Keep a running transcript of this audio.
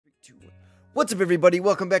What's up, everybody?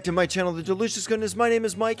 Welcome back to my channel, The Delicious Goodness. My name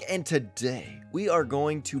is Mike, and today we are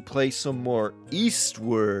going to play some more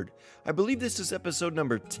Eastward. I believe this is episode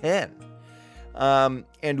number 10.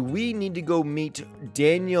 And we need to go meet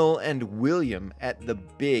Daniel and William at the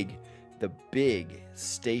big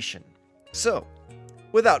station. So,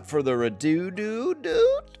 without further ado,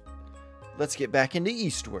 let's get back into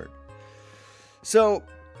Eastward. So,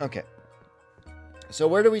 okay. So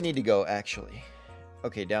where do we need to go, actually?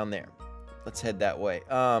 Okay, down there. Let's head that way.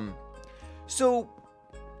 So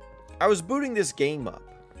I was booting this game up.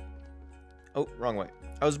 Oh, wrong way.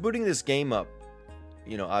 I was booting this game up,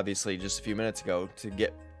 you know, obviously just a few minutes ago to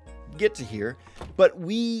get to here. But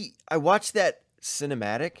I watched that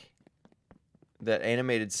cinematic, that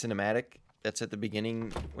animated cinematic that's at the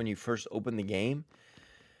beginning when you first open the game.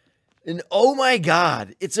 And oh my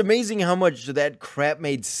God, it's amazing how much that crap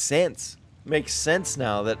made sense. Makes sense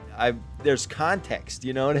now that there's context,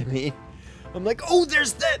 you know what I mean? I'm like, oh,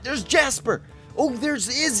 there's Jasper. Oh, there's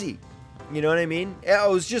Izzy. You know what I mean? Yeah,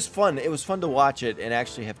 it was just fun. It was fun to watch it and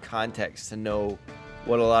actually have context to know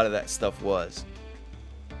what a lot of that stuff was.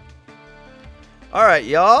 All right,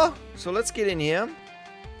 y'all. So let's get in here.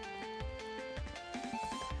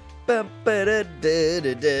 Okay.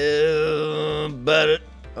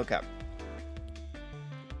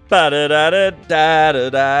 All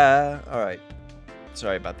right.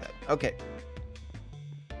 Sorry about that. Okay.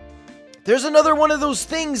 There's another one of those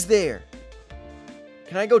things there.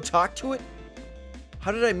 Can I go talk to it?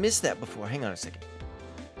 How did I miss that before? Hang on a second.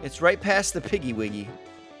 It's right past the Piggy Wiggy.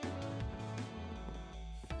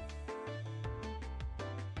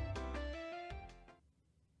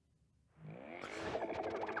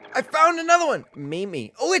 I found another one.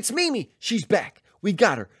 Mimi. Oh, it's Mimi. She's back. We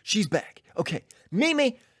got her. She's back. Okay.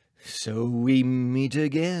 Mimi. So we meet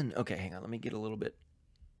again. Okay, hang on. Let me get a little bit.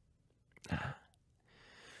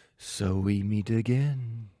 So we meet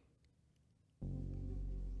again.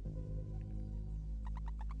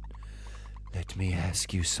 Let me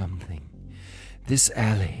ask you something. This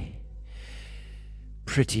alley.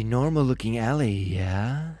 Pretty normal looking alley,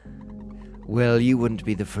 yeah? Well, you wouldn't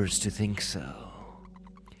be the first to think so.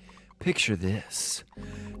 Picture this.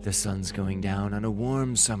 The sun's going down on a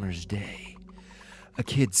warm summer's day. A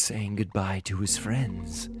kid saying goodbye to his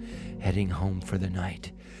friends, heading home for the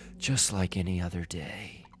night, just like any other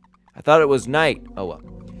day. I thought it was night. Oh well.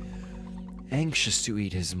 Anxious to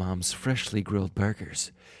eat his mom's freshly grilled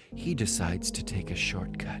burgers, he decides to take a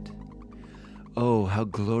shortcut. Oh, how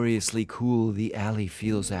gloriously cool the alley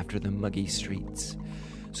feels after the muggy streets.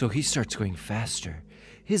 So he starts going faster,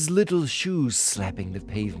 his little shoes slapping the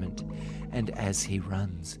pavement, and as he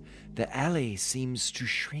runs, the alley seems to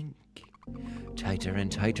shrink. Tighter and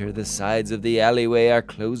tighter, the sides of the alleyway are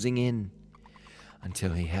closing in,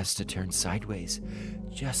 until he has to turn sideways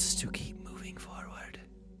just to keep moving forward.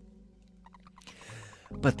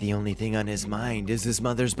 But the only thing on his mind is his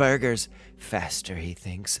mother's burgers. Faster, he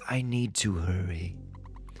thinks. I need to hurry.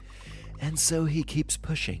 And so he keeps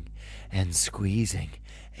pushing and squeezing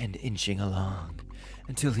and inching along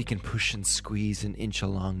until he can push and squeeze and inch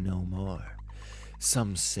along no more.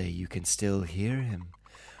 Some say you can still hear him,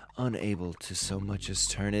 unable to so much as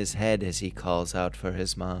turn his head as he calls out for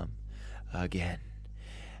his mom again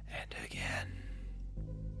and again.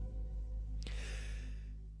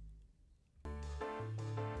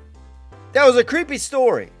 That was a creepy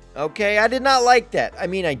story, okay? I did not like that. I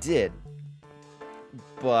mean, I did.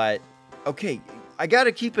 But, okay, I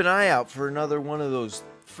gotta keep an eye out for another one of those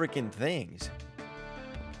freaking things.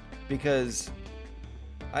 Because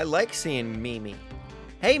I like seeing Mimi.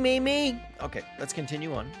 Hey, Mimi! Okay, let's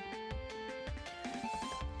continue on.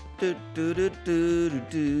 Do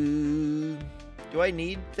I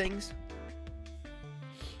need things?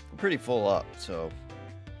 I'm pretty full up, so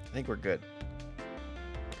I think we're good.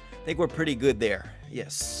 I think we're pretty good there.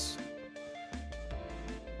 Yes.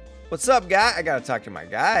 What's up, guy? I gotta talk to my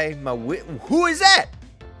guy. Who is that?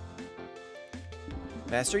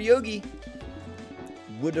 Master Yogi.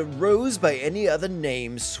 Would a rose by any other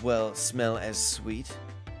name smell as sweet?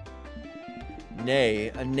 Nay,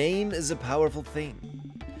 a name is a powerful thing.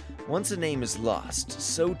 Once a name is lost,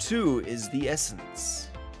 so too is the essence.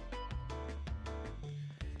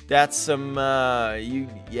 That's some, you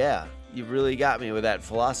really got me with that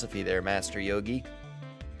philosophy there, Master Yogi.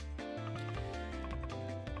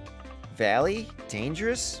 Valley?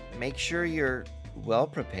 Dangerous? Make sure you're well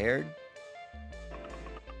prepared.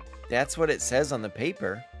 That's what it says on the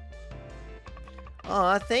paper.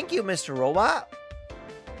 Aw, thank you, Mr. Robot.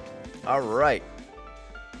 All right.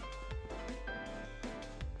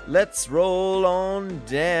 Let's roll on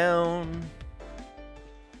down.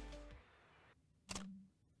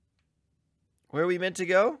 Where are we meant to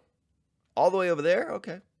go? All the way over there?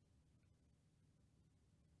 Okay.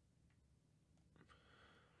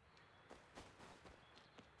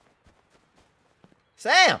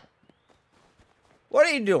 Sam! What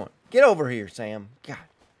are you doing? Get over here, Sam. God.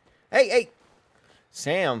 Hey, hey.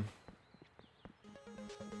 Sam.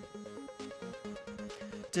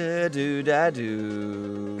 Da-do-da-do.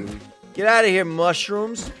 Get out of here,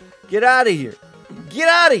 mushrooms. Get out of here. Get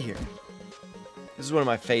out of here. This is one of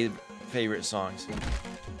my favorite songs.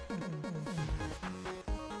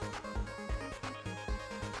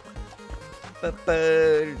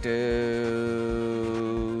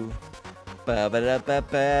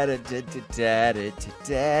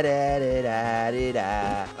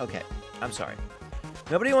 Okay, I'm sorry.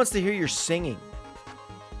 Nobody wants to hear your singing.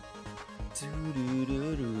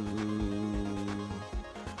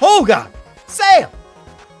 Oh God, Sam!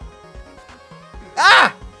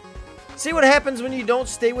 Ah! See what happens when you don't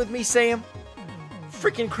stay with me, Sam?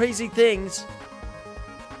 Freaking crazy things.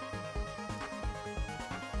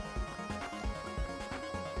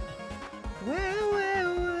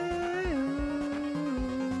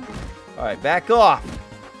 Alright, back off.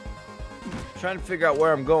 I'm trying to figure out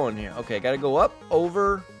where I'm going here. Okay, gotta go up,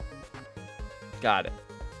 over. Got it.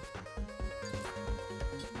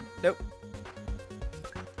 Nope.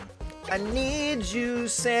 I need you,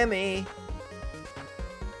 Sammy.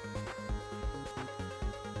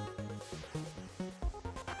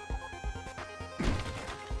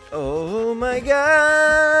 Oh my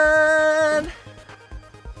God.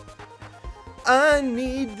 I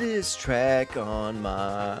need this track on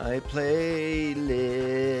my playlist.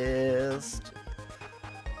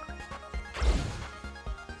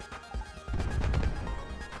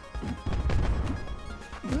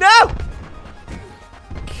 No!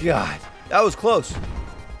 God, that was close.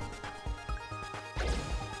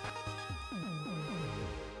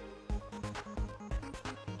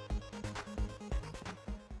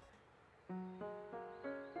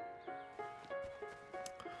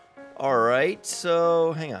 Alright,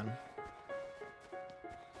 so hang on.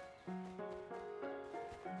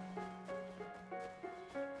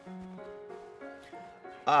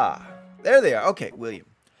 Ah, there they are. Okay, William.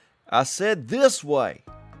 I said this way.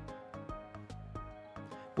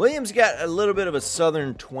 William's got a little bit of a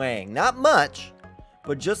southern twang. Not much,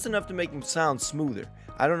 but just enough to make him sound smoother.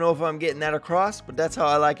 I don't know if I'm getting that across, but that's how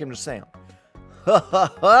I like him to sound. Ha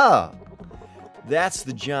ha ha! That's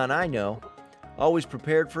the John I know. Always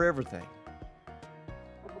prepared for everything.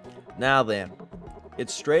 Now then,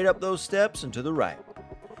 it's straight up those steps and to the right.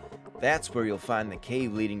 That's where you'll find the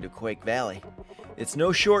cave leading to Quake Valley. It's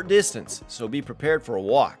no short distance, so be prepared for a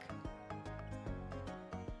walk.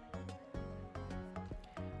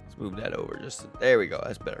 Let's move that over just... There we go,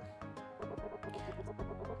 that's better.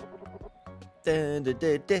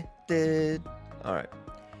 Alright.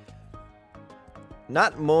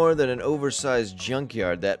 Not more than an oversized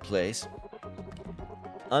junkyard, that place.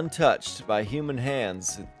 Untouched by human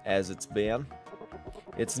hands as it's been.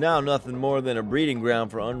 It's now nothing more than a breeding ground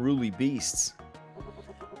for unruly beasts.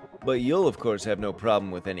 But you'll of course have no problem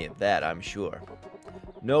with any of that, I'm sure.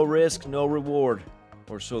 No risk, no reward,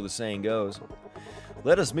 or so the saying goes.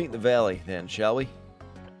 Let us meet in the valley then, shall we?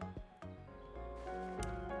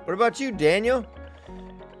 What about you, Daniel?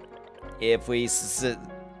 If we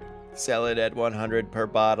sell it at 100 per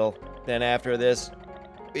bottle, then after this,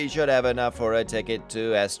 we should have enough for a ticket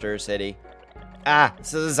to Esther City. Ah,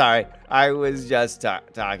 so sorry. I was just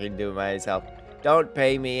talking to myself. Don't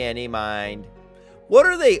pay me any mind. What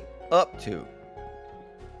are they up to?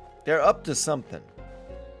 They're up to something.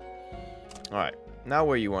 Alright, now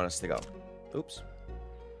where you want us to go? Oops.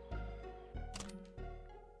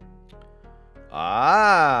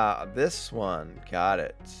 Ah, this one. Got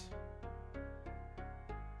it.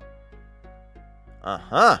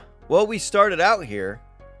 Uh-huh. Well, we started out here,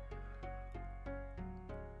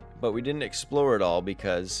 but we didn't explore it all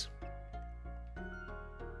because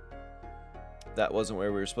that wasn't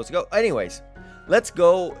where we were supposed to go. Anyways, let's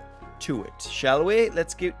go to it, shall we?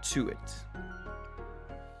 Let's get to it.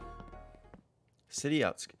 City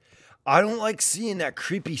outskirts. I don't like seeing that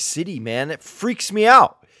creepy city, man. It freaks me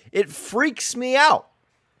out. It freaks me out.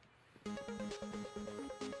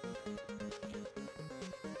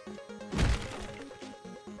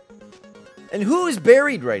 And who is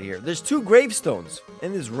buried right here? There's 2 gravestones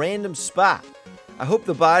in this random spot. I hope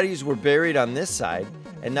the bodies were buried on this side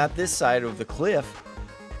and not this side of the cliff.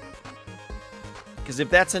 Because if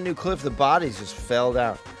that's a new cliff, the bodies just fell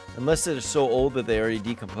down. Unless they're so old that they already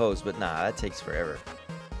decomposed. But nah, that takes forever.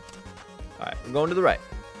 Alright, we're going to the right.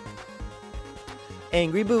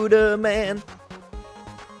 Angry Buddha Man.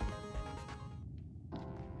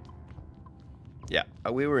 Yeah,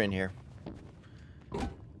 we were in here.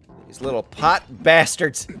 These little pot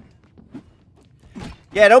bastards.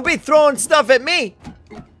 Yeah, don't be throwing stuff at me.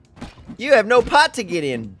 You have no pot to get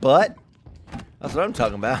in, butt. That's what I'm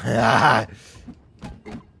talking about.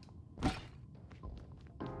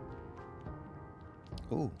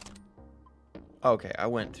 Ooh. Okay, I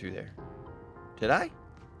went through there. Did I?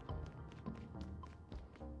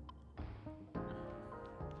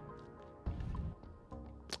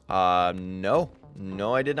 No.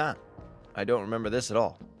 No, I did not. I don't remember this at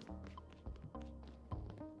all.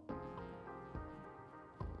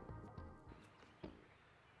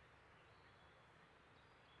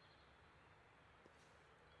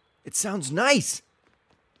 It sounds nice.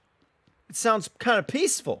 It sounds kind of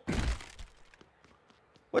peaceful.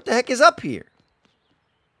 What the heck is up here?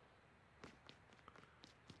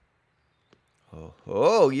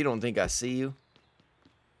 Oh, you don't think I see you?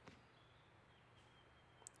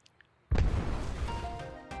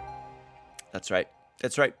 That's right.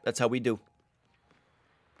 That's right. That's how we do.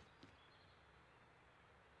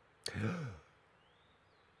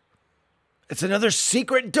 It's another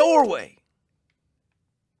secret doorway.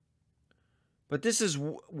 But this is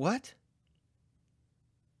what?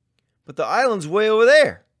 But the island's way over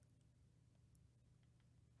there.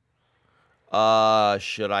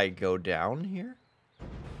 Should I go down here?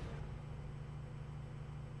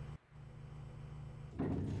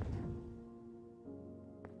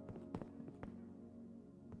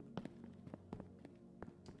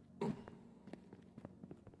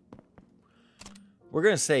 We're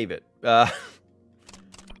gonna save it. How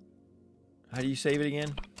do you save it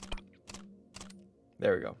again?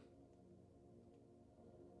 There we go.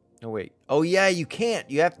 Oh, wait. Oh, yeah, you can't.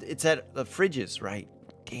 You have to, it's at the fridges, right?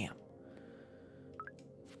 Damn.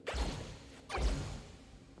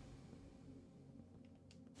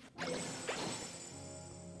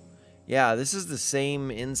 Yeah, this is the same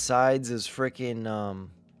insides as frickin'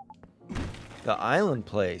 the island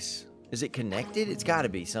place. Is it connected? It's gotta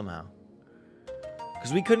be somehow.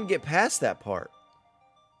 Because we couldn't get past that part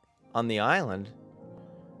on the island.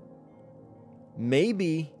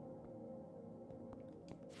 Maybe.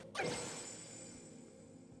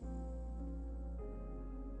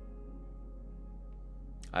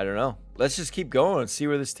 I don't know. Let's just keep going and see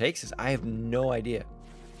where this takes us. I have no idea.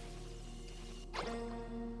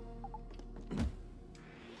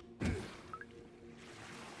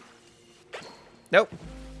 Nope.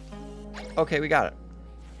 Okay, we got it.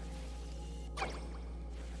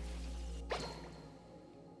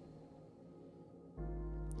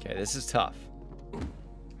 Okay, this is tough.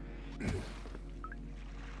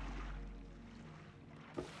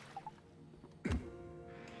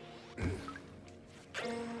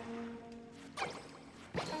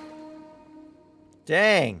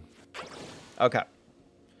 Dang. Okay.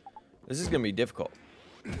 This is going to be difficult.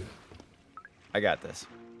 I got this.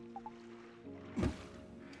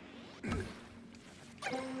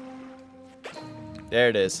 There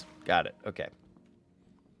it is. Got it. Okay.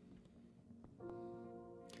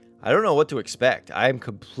 I don't know what to expect. I am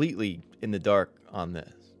completely in the dark on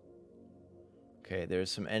this. Okay, there's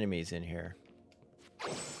some enemies in here.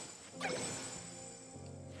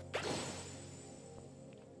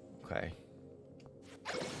 Okay.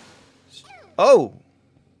 Oh!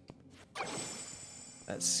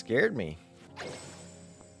 That scared me.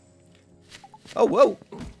 Oh, whoa!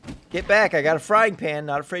 Get back. I got a frying pan.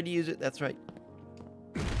 Not afraid to use it. That's right.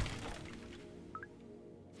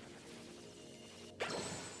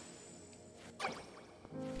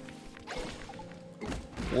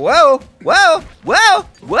 Whoa! Whoa! Whoa!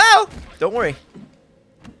 Whoa! Don't worry.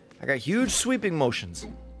 I got huge sweeping motions.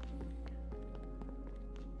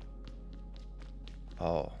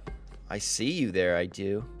 Oh. I see you there, I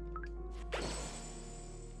do.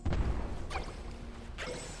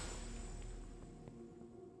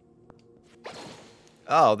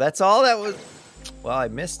 Oh, that's all that was? Well, I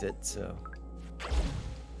missed it, so.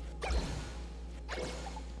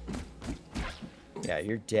 Yeah,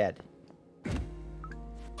 you're dead.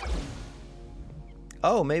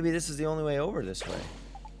 Oh, maybe this is the only way over this way.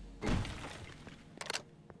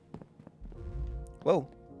 Whoa,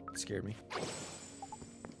 that scared me.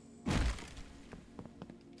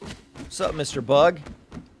 What's up, Mr. Bug?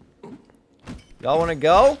 Y'all want to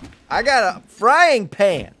go? I got a frying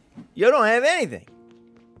pan. You don't have anything.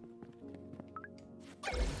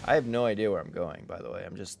 I have no idea where I'm going, by the way.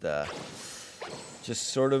 I'm just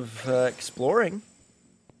sort of exploring.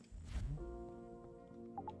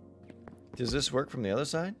 Does this work from the other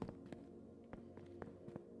side?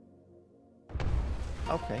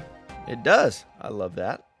 Okay. It does. I love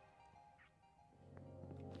that.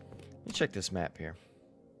 Let me check this map here.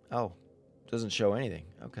 Oh. Doesn't show anything.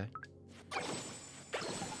 Okay.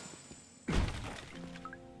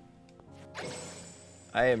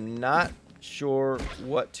 I am not sure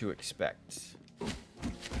what to expect.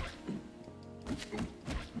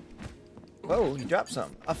 Whoa, he dropped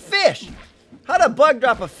something. A fish! How'd a bug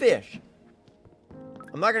drop a fish?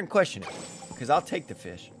 I'm not going to question it, because I'll take the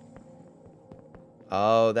fish.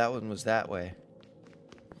 Oh, that one was that way.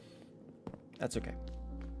 That's okay.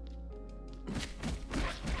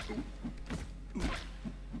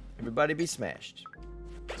 Everybody be smashed.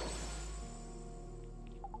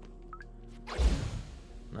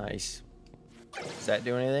 Nice. Does that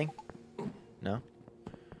do anything? No?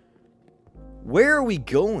 Where are we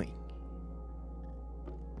going?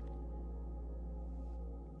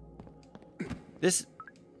 This...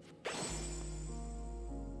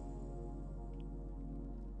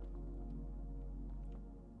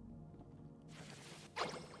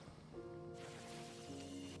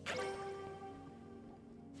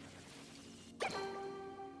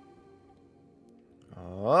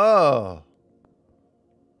 Oh.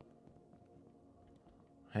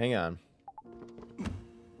 Hang on.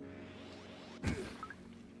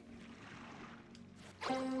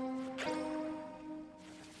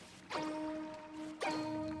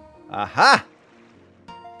 Aha!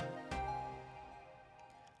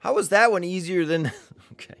 How was that one easier than...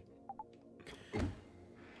 Okay.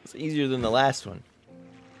 It's easier than the last one.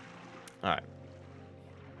 Alright.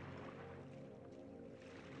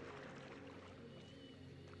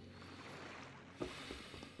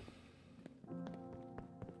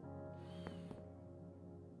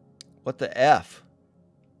 What the F?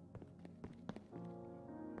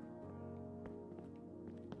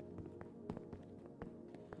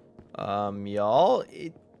 Y'all,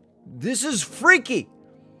 this is freaky.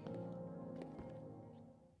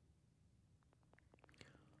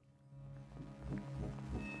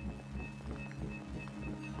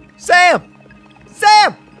 Sam!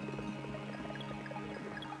 Sam!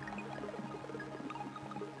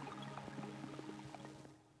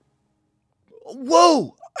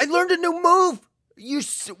 Whoa! I learned a new move!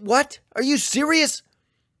 What? Are you serious?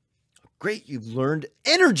 Great, you've learned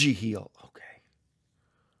energy heal. Okay.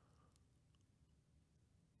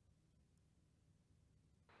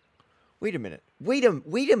 Wait a minute. Wait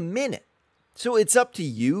a minute. So it's up to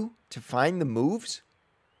you to find the moves?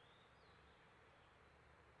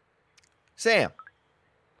 Sam.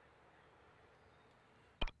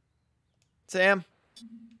 Sam.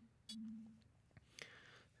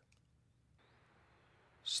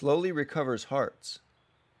 Slowly recovers hearts.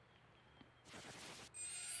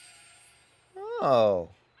 Oh.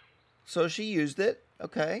 So she used it.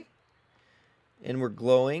 Okay. And we're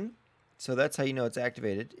glowing. So that's how you know it's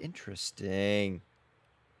activated. Interesting.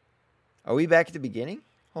 Are we back at the beginning?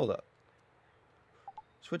 Hold up.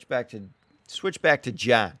 Switch back to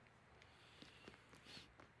John.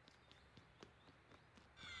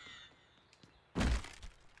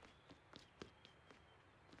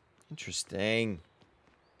 Interesting.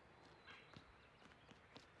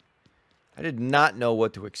 I did not know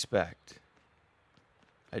what to expect.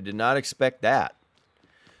 I did not expect that.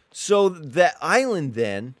 So that island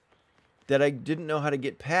then, that I didn't know how to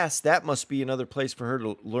get past, that must be another place for her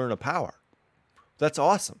to learn a power. That's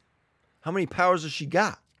awesome. How many powers has she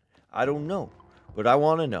got? I don't know, but I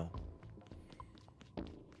want to know.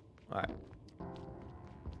 All right.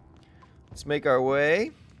 Let's make our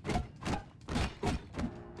way.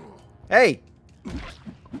 Hey!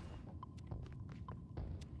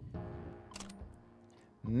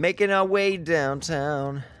 Making our way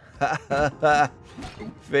downtown. Ha ha ha.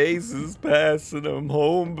 Faces passing them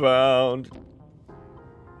homebound.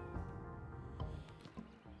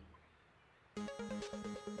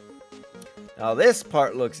 Now this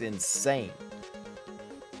part looks insane.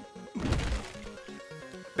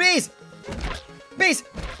 Bees! Bees!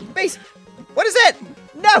 Bees! What is it?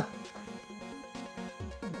 No!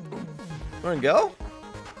 Wanna go?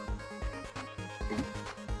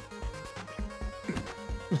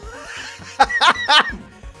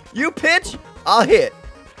 You pitch, I'll hit.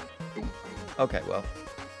 Okay, well.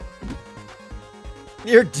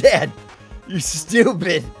 You're dead. You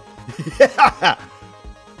stupid. Yeah.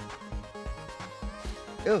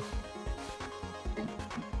 Ooh.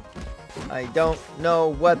 I don't know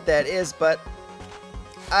what that is, but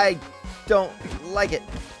I don't like it.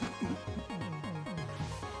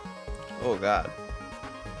 Oh, God.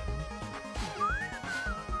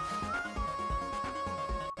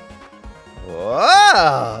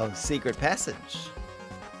 Whoa! Secret passage.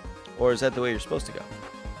 Or is that the way you're supposed to go?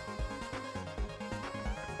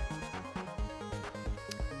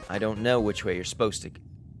 I don't know which way you're supposed to go.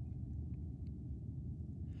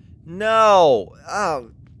 No!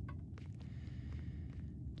 Oh.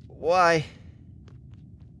 Why?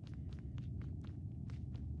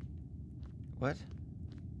 What?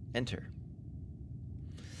 Enter.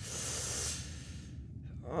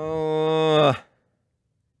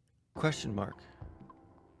 Question mark.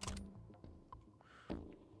 A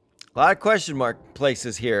lot of question mark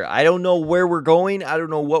places here. I don't know where we're going. I don't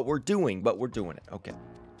know what we're doing, but we're doing it. Okay.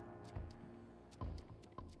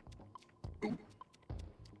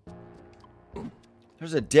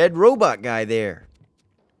 There's a dead robot guy there.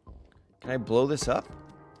 Can I blow this up?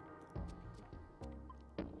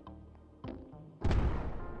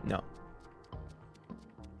 No.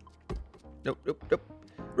 Nope, nope, nope.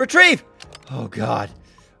 Retrieve! Oh, God.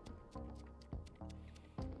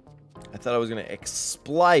 I thought I was going to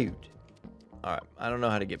explode. All right. I don't know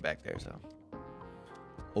how to get back there, so.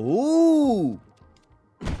 Ooh.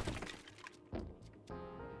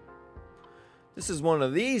 This is one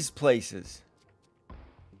of these places.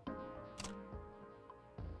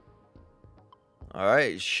 All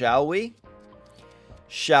right. Shall we?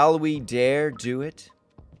 Shall we dare do it?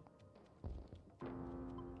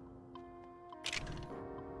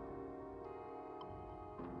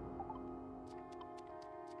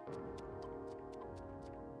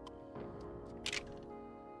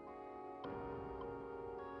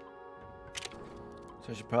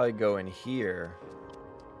 So I should probably go in here.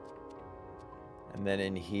 And then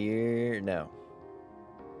in here. No.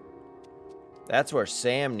 That's where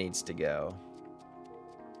Sam needs to go.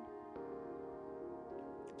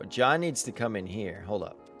 But John needs to come in here. Hold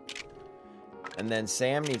up. And then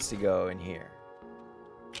Sam needs to go in here.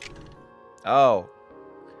 Oh.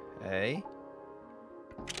 Okay.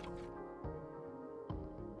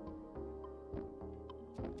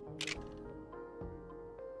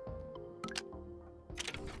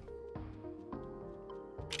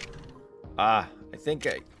 Ah, I think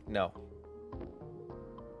no.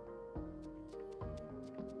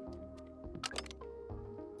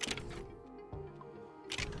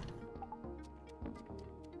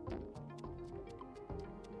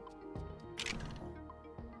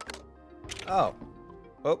 Oh.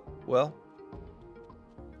 Oh, well.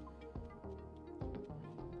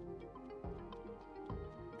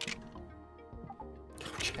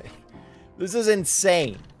 Okay. This is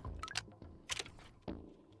insane.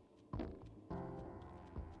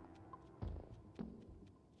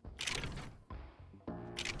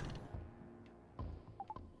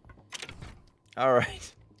 All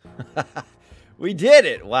right. We did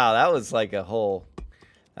it. Wow, that was like a whole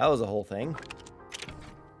thing.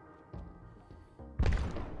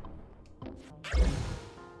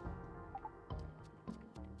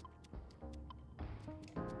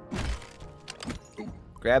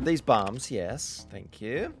 Grab these bombs. Yes, thank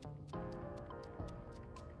you.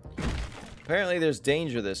 Apparently there's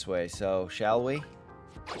danger this way, so shall we?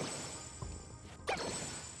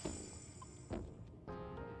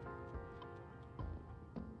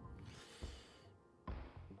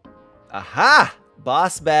 Aha!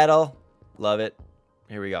 Boss battle. Love it.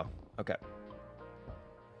 Here we go. Okay.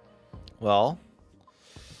 Well.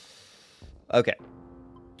 Okay.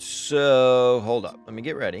 So, hold up. Let me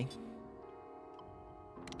get ready.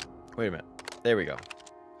 Wait a minute. There we go.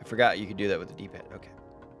 I forgot you could do that with the D-pad. Okay.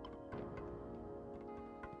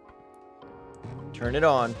 Turn it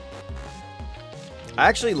on. I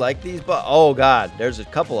actually like these, but oh god, there's a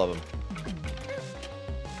couple of them.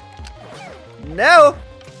 No!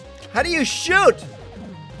 How do you shoot?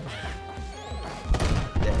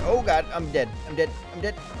 Oh god, I'm dead. I'm dead. I'm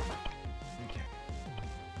dead. Okay.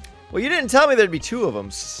 Well, you didn't tell me there'd be two of them,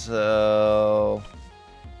 so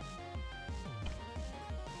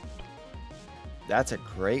that's a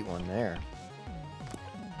great one there.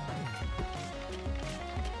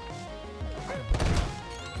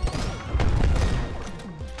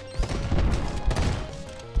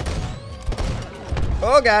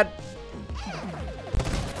 Oh god.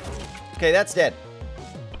 Okay, that's dead.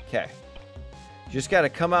 Okay. You just gotta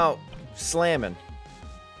come out slamming.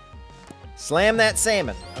 Slam that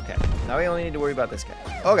salmon. Okay. Now we only need to worry about this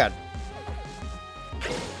guy. Oh god.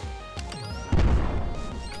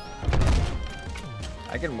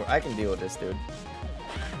 I can deal with this dude.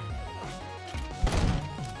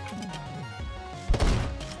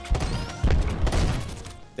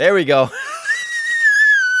 There we go.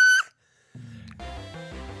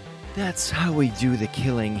 That's how we do the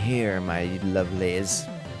killing here, my lovelies.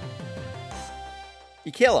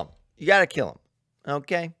 You kill him. You gotta kill him.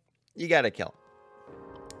 Okay? You gotta kill him.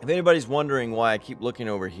 If anybody's wondering why I keep looking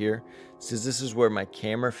over here, it's because this is where my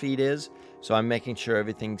camera feed is. So I'm making sure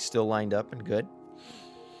everything's still lined up and good.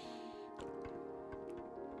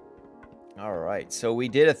 Alright, so we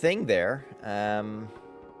did a thing there.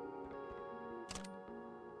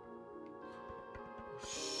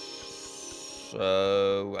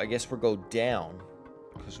 So I guess we'll go down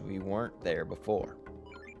because we weren't there before.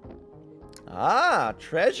 Ah,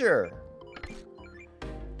 treasure.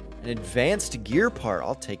 An advanced gear part.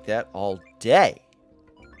 I'll take that all day.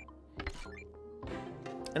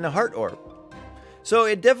 And a heart orb. So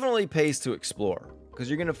it definitely pays to explore, because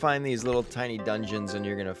you're going to find these little tiny dungeons and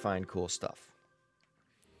you're going to find cool stuff.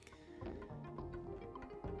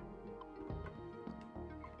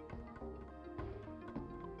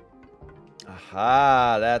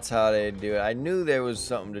 Aha, that's how they do it. I knew there was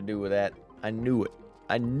something to do with that. I knew it.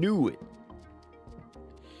 I knew it.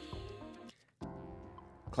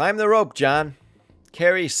 Climb the rope, John.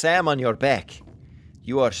 Carry Sam on your back.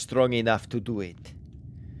 You are strong enough to do it.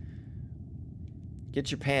 Get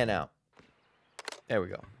your pan out. There we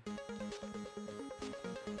go.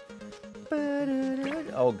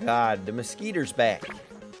 Oh, God. The mosquito's back. You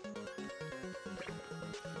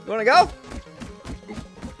want to go?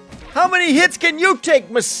 How many hits can you take,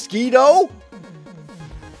 mosquito?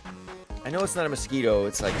 I know it's not a mosquito.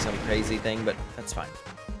 It's like some crazy thing, but that's fine.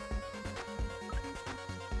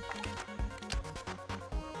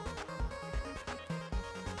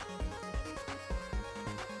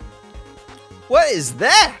 What is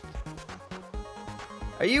that?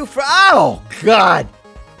 Are you oh, God.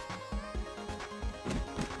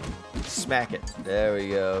 Smack it. There we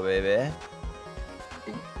go, baby.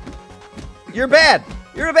 You're bad.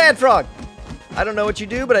 You're a bad frog. I don't know what you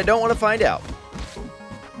do, but I don't want to find out.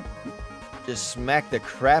 Just smack the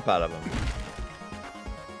crap out of him.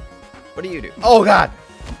 What do you do? Oh, God.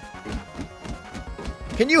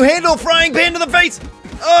 Can you handle frying pan to the face?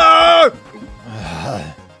 Oh!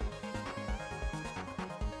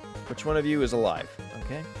 Which one of you is alive?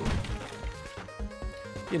 Okay.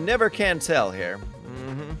 You never can tell here.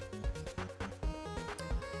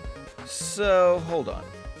 So, hold on.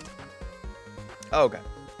 Okay.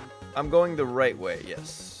 I'm going the right way,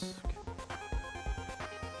 yes. Okay.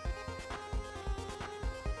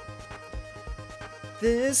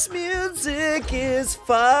 This music is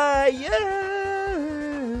fire.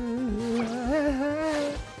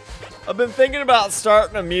 I've been thinking about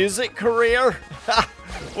starting a music career.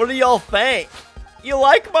 What do y'all think? You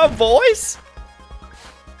like my voice?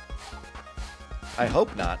 I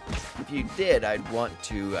hope not. If you did, I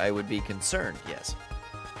would be concerned, yes.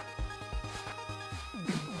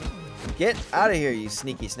 Get out of here, you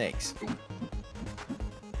sneaky snakes.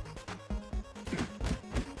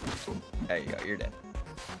 There you go, you're dead.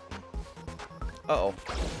 Uh-oh.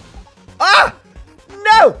 Ah!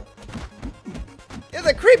 No! It's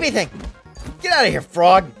a creepy thing! Get out of here,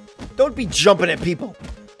 frog! Don't be jumping at people.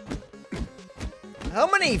 How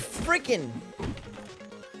many freaking...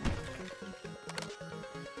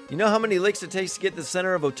 You know how many licks it takes to get to the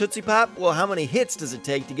center of a Tootsie Pop? Well, how many hits does it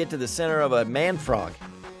take to get to the center of a man frog?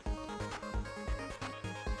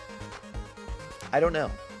 I don't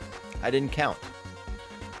know. I didn't count.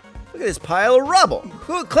 Look at this pile of rubble.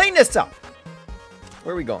 Who clean this up?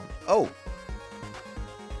 Where are we going? Oh.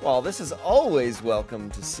 Well, this is always welcome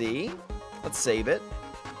to see. Let's save it.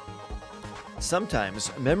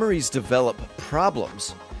 Sometimes memories develop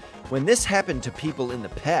problems. When this happened to people in the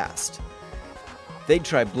past, they'd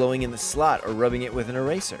try blowing in the slot or rubbing it with an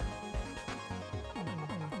eraser.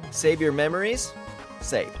 Save your memories?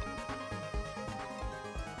 Save.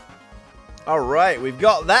 Alright, we've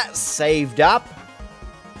got that saved up.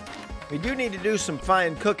 We do need to do some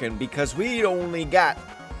fine cooking because we only got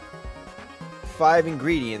 5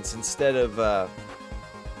 ingredients instead of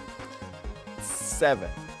 7.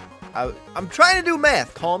 I'm trying to do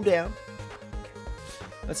math. Calm down.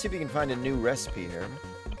 Let's see if we can find a new recipe here.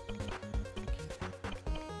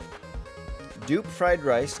 Dupe fried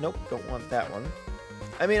rice. Nope, don't want that one.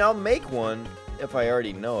 I mean, I'll make one if I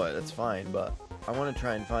already know it. That's fine, but I want to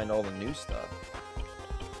try and find all the new stuff.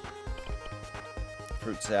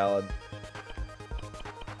 Fruit salad.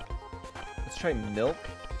 Let's try milk,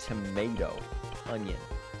 tomato, onion.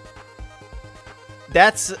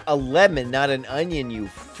 That's a lemon, not an onion, you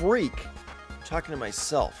freak. I'm talking to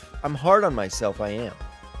myself. I'm hard on myself, I am.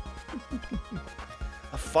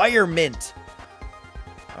 A fire mint.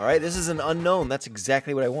 Alright, this is an unknown. That's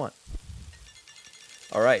exactly what I want.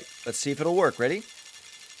 Alright, let's see if it'll work. Ready?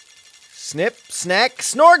 Snip, snack,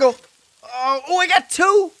 snorgle. Oh, I got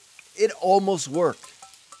 2. It almost worked.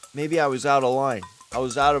 Maybe I was out of line. I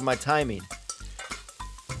was out of my timing.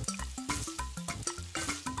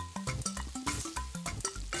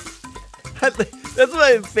 That's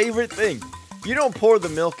my favorite thing. You don't pour the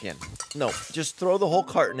milk in. No, just throw the whole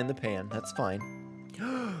carton in the pan. That's fine.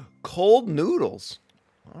 Cold noodles.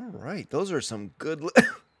 All right. Those are some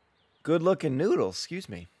good-looking noodles. Excuse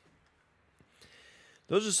me.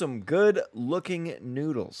 Those are some good-looking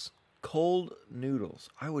noodles. Cold noodles.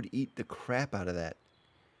 I would eat the crap out of that.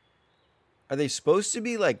 Are they supposed to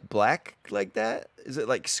be like black like that? Is it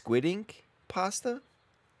like squid ink pasta?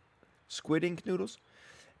 Squid ink noodles?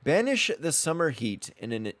 Banish the summer heat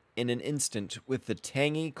in an instant with the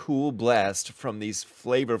tangy, cool blast from these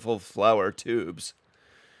flavorful flour tubes.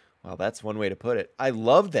 Well, that's one way to put it. I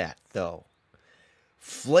love that, though.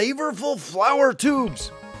 Flavorful flour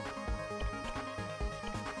tubes.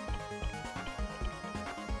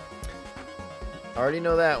 Already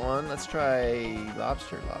know that one. Let's try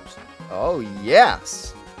lobster. Oh,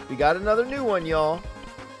 yes. We got another new one, y'all.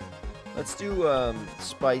 Let's do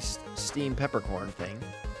spiced steamed peppercorn thing.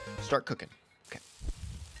 Start cooking. Okay.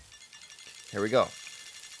 Here we go.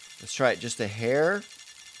 Let's try it just a hair.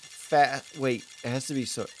 Fat. Wait, it has to be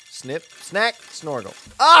so. Snip, snack, snorgle.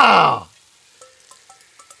 Ah!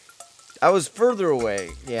 I was further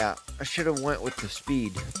away. Yeah, I should have went with the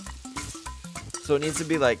speed. So it needs to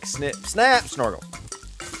be like snip, snap, snorkel.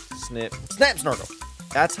 Snip, snap, snorkel.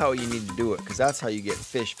 That's how you need to do it, because that's how you get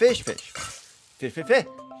fish. Fish.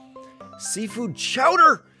 Seafood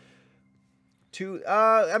chowder.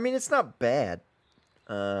 I mean, it's not bad.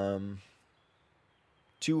 2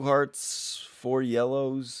 hearts, 4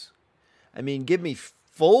 yellows. I mean, give me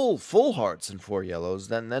full hearts and 4 yellows,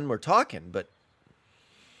 then we're talking. But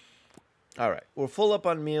all right, we're full up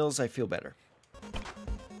on meals. I feel better.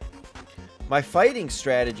 My fighting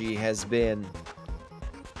strategy has been,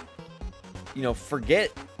 you know,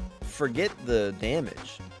 forget the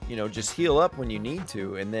damage. You know, just heal up when you need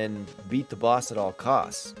to, and then beat the boss at all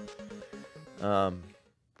costs.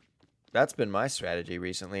 That's been my strategy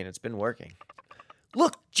recently, and it's been working.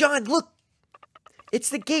 Look, John, look! It's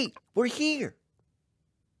the gate. We're here.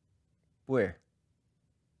 Where?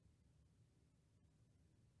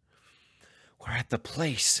 We're at the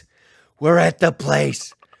place. We're at the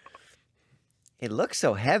place. It looks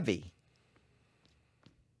so heavy.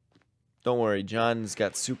 Don't worry, John's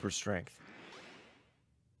got super strength.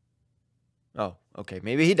 Oh, okay.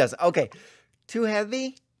 Maybe he does. Okay. Too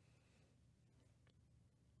heavy?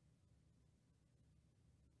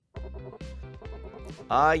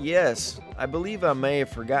 Ah, yes. I believe I may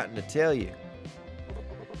have forgotten to tell you.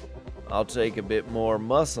 I'll take a bit more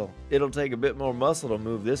muscle. It'll take a bit more muscle to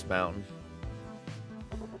move this mountain.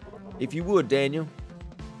 If you would, Daniel.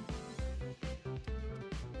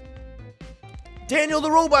 Daniel,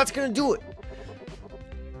 the robot's gonna do it!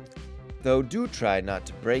 Though do try not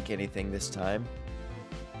to break anything this time.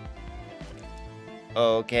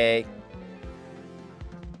 Okay.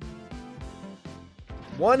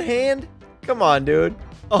 One hand? Come on, dude.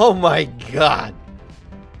 Oh my god.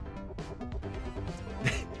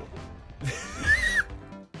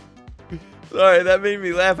 Sorry, that made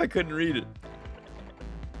me laugh. I couldn't read it.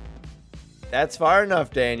 That's far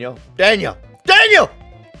enough, Daniel. Daniel! Daniel!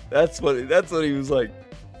 That's what he was like.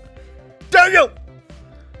 Daniel!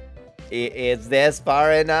 Is this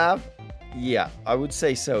far enough? Yeah, I would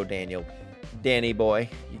say so, Daniel. Danny boy.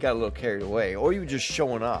 You got a little carried away. Or you were just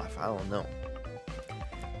showing off. I don't know.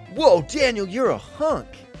 Whoa, Daniel, you're a hunk.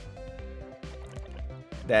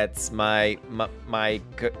 That's my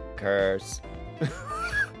curse.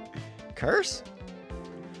 Curse?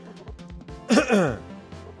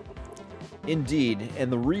 Indeed,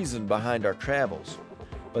 and the reason behind our travels.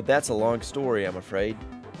 But that's a long story, I'm afraid.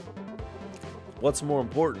 What's more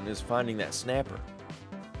important is finding that snapper.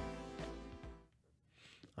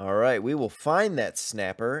 Alright, we will find that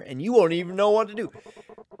snapper, and you won't even know what to do.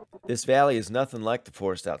 This valley is nothing like the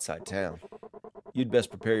forest outside town. You'd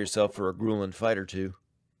best prepare yourself for a grueling fight or two.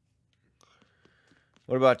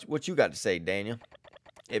 What you got to say, Daniel?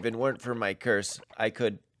 If it weren't for my curse, I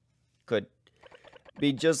could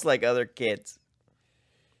be just like other kids.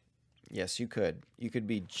 Yes, you could. You could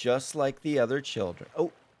be just like the other children.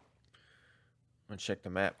 Oh. Let's check the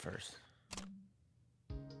map first.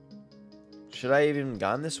 Should I even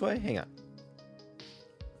gone this way? Hang on.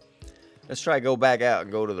 Let's try go back out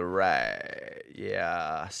and go to the right.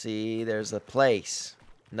 Yeah, see, there's a place.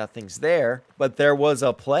 Nothing's there, but there was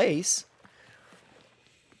a place.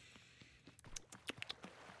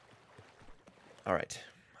 All right.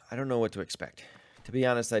 I don't know what to expect. To be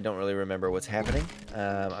honest, I don't really remember what's happening.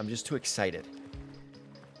 I'm just too excited.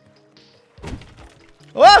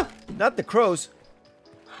 Oh! Not the crows.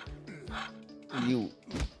 You.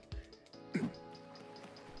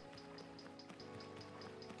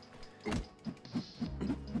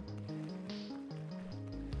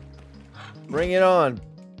 Bring it on.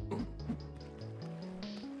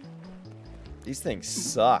 These things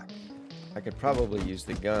suck. I could probably use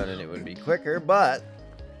the gun and it would be quicker, but...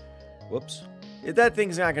 Whoops. That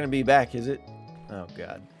thing's not going to be back, is it? Oh,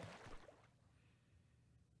 God.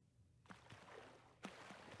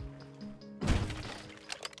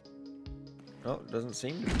 Oh, it doesn't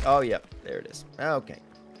seem to... Oh, yep. There it is. Okay.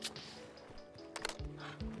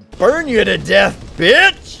 Burn you to death,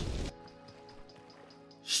 bitch!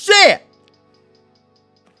 Shit!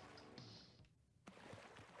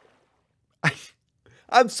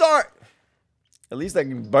 I'm sorry. At least I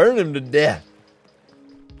can burn him to death.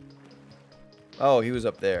 Oh, he was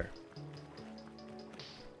up there.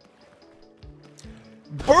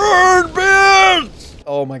 Burn, bitch!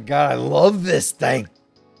 Oh my God, I love this thing.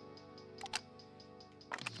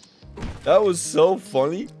 That was so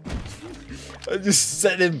funny. I just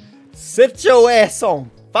set him, set your ass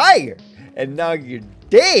on fire, and now you're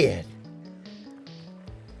dead.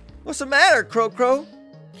 What's the matter, Crow Crow?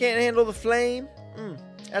 Can't handle the flame?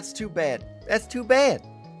 That's too bad. That's too bad.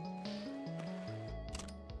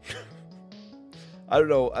 I don't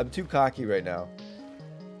know. I'm too cocky right now.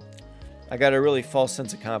 I got a really false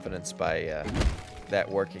sense of confidence by that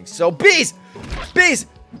working. So bees! Bees!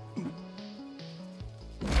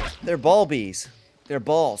 They're ball bees. They're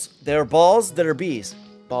balls. They're balls that are bees.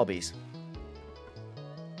 Ball bees.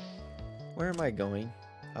 Where am I going?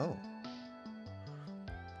 Oh.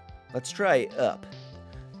 Let's try up.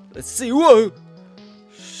 Let's see. Whoa!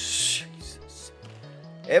 Jesus.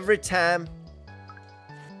 Every time.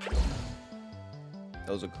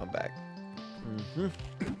 Those will come back.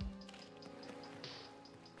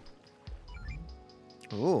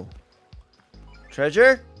 Ooh.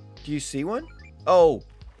 Treasure? Do you see one? Oh.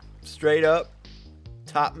 Straight up.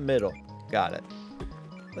 Top middle. Got it.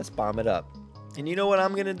 Let's bomb it up. And you know what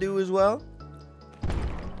I'm going to do as well?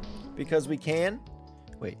 Because we can.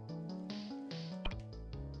 Wait.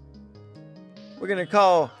 We're going to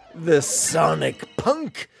call the Sonic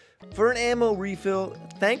Punk for an ammo refill.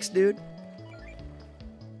 Thanks, dude.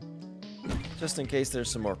 Just in case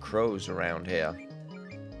there's some more crows around here.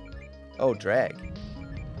 Oh, drag.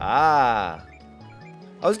 Ah.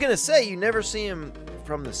 I was going to say, you never see him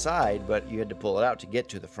from the side, but you had to pull it out to get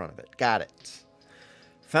to the front of it. Got it.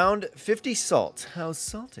 Found 50 salt. How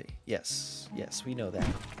salty? Yes. Yes, we know that.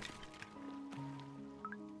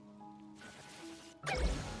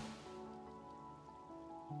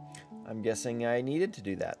 I'm guessing I needed to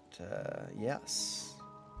do that. Yes.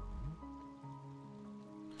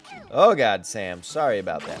 Oh, God, Sam. Sorry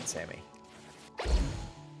about that, Sammy.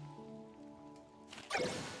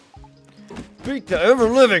 Beat the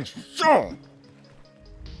ever-living song!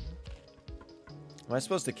 Am I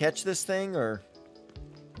supposed to catch this thing, or...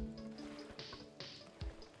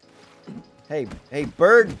 Hey,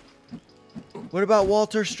 bird! What about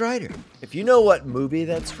Walter Strider? If you know what movie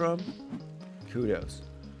that's from, kudos.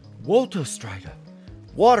 Walter Strider.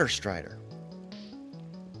 Water Strider.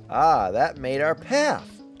 Ah, that made our path.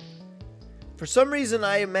 For some reason,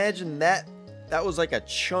 I imagined that was like a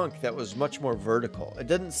chunk that was much more vertical. It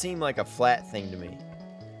didn't seem like a flat thing to me.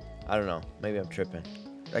 I don't know. Maybe I'm tripping.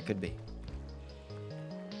 That could be.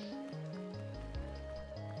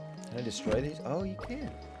 Can I destroy these? Oh, you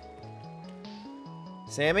can.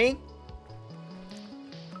 Sammy?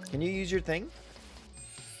 Can you use your thing?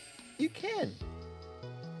 You can.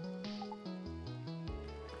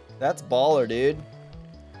 That's baller, dude.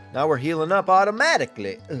 Now we're healing up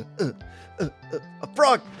automatically. A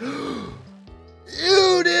frog.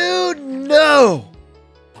 You, dude, no.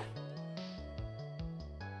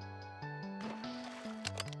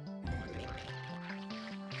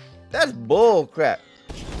 That's bull crap.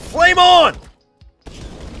 Flame on!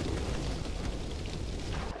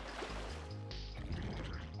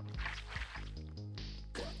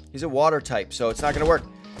 He's a water type, so it's not gonna work.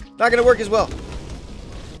 Not gonna work as well.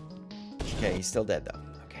 Okay, he's still dead though.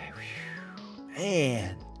 Okay.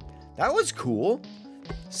 Man, that was cool.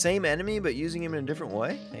 Same enemy, but using him in a different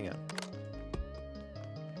way. Hang on.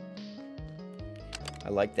 I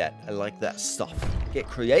like that. I like that stuff. Get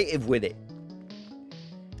creative with it.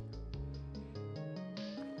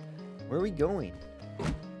 Where are we going?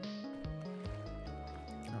 Oh,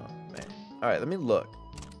 man. Alright, let me look.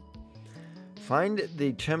 Find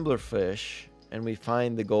the Tremblerfish, and we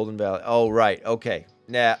find the Golden Valley. Oh, right. Okay.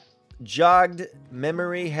 Now, jogged.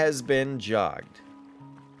 Memory has been jogged.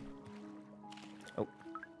 Oh.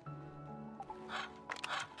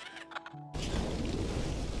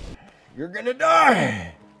 You're gonna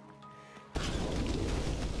die!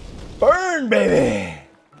 Burn, baby!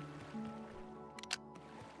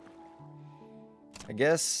 I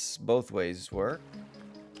guess both ways work.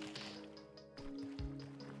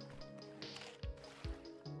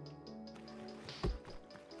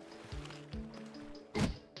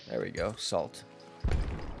 There we go. Salt.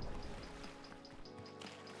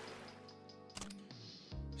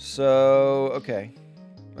 So, okay.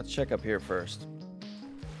 Let's check up here first.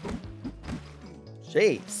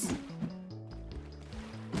 Jeez.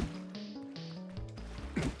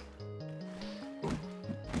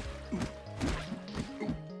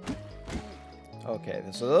 Okay,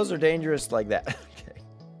 so those are dangerous like that. Okay.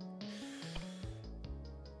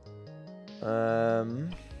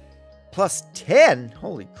 Plus 10?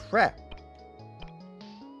 Holy crap.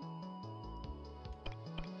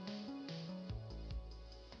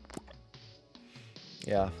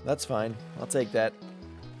 Yeah, that's fine. I'll take that.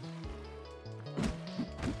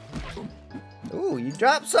 Ooh, you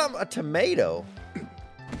dropped a tomato.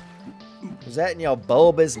 Was that in your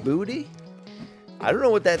bulbous booty? I don't know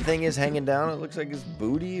what that thing is hanging down. It looks like his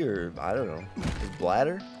booty or, I don't know, his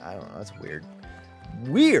bladder? I don't know. That's weird.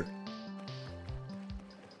 Weird!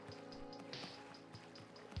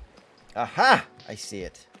 Aha! I see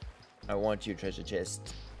it. I want you, treasure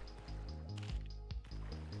chest.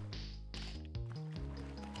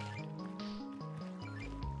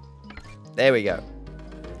 There we go.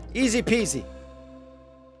 Easy peasy.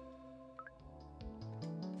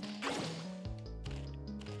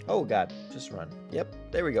 Oh god, just run.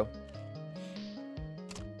 Yep, there we go.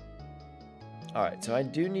 Alright, so I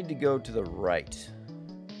do need to go to the right.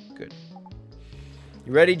 Good.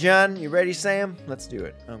 You ready, John? You ready, Sam? Let's do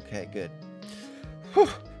it. Okay, good. Whew.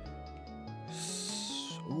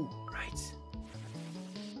 Ooh, right.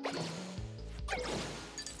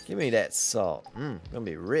 Give me that salt. Gonna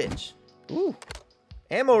be rich. Ooh.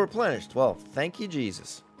 Ammo replenished. Well, thank you,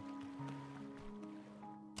 Jesus.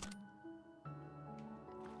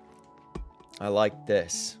 I like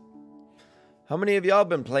this. How many of y'all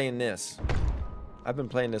been playing this? I've been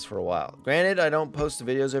playing this for a while. Granted, I don't post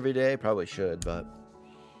videos every day. Probably should, but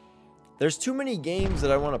there's too many games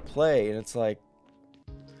that I want to play, and it's like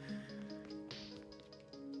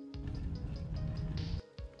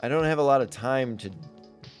I don't have a lot of time to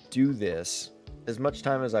do this. As much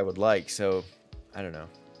time as I would like, so I don't know.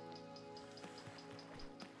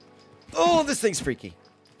 Oh, this thing's freaky.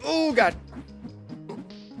 Oh, God.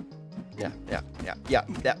 Yeah.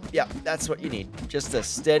 That's what you need. Just a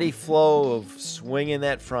steady flow of swinging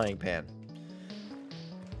that frying pan.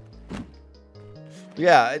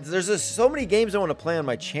 Yeah, there's just so many games I want to play on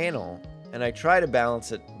my channel, and I try to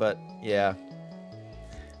balance it, but yeah.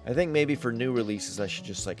 I think maybe for new releases, I should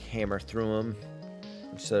just like hammer through them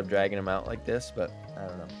instead of dragging them out like this, but I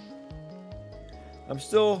don't know. I'm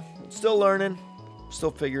still learning,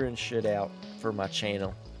 still figuring shit out for my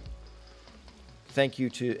channel. Thank you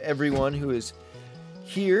to everyone who is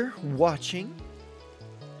here watching.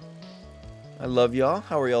 I love y'all.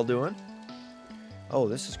 How are y'all doing? Oh,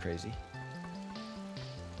 this is crazy.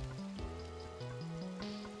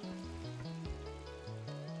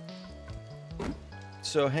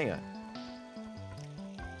 So, hang on.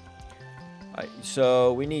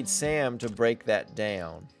 So, we need Sam to break that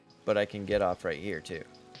down, but I can get off right here, too.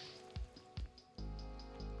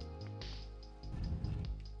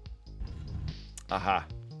 Aha.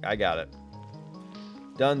 I got it.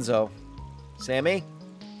 Dunzo. Sammy?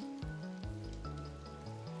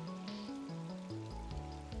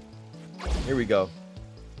 Here we go.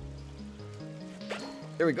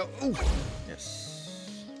 There we go. Ooh.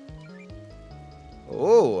 Yes.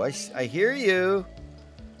 Oh, I hear you.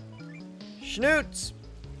 Schnoots.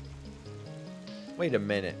 Wait a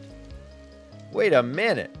minute. Wait a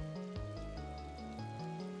minute.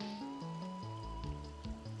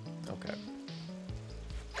 Okay.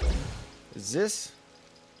 Is this?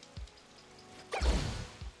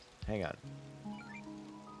 Hang on.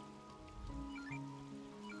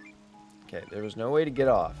 Okay, there was no way to get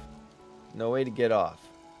off. No way to get off.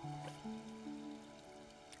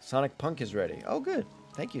 Sonic Punk is ready. Oh, good.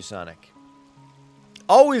 Thank you, Sonic.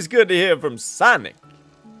 Always good to hear from Sonic.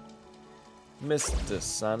 Mr.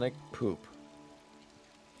 Sonic Poop.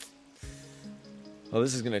 Well,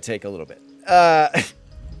 this is going to take a little bit.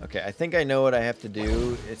 Okay, I think I know what I have to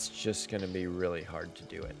do. It's just going to be really hard to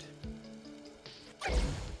do it.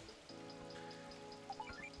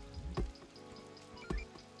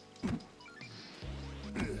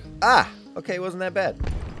 Ah! Okay, wasn't that bad.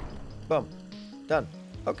 Boom. Done.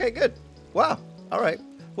 Okay, good. Wow. All right.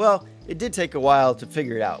 Well, it did take a while to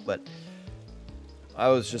figure it out, but I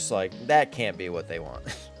was just like, that can't be what they want.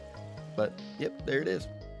 But, yep, there it is.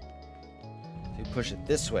 So you push it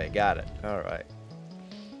this way. Got it. All right.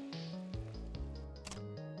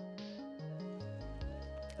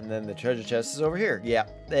 And then the treasure chest is over here. Yeah,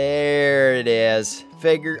 there it is.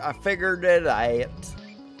 I figured it out.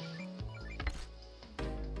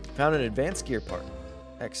 Found an advanced gear part.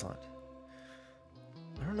 Excellent.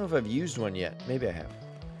 I don't know if I've used one yet. Maybe I have.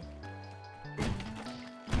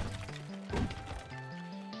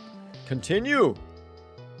 Continue.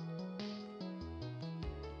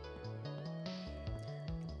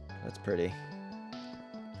 That's pretty.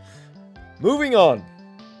 Moving on.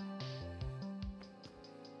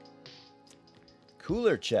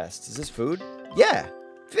 Cooler chest. Is this food? Yeah.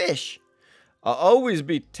 Fish. I'll always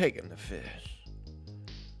be taking the fish.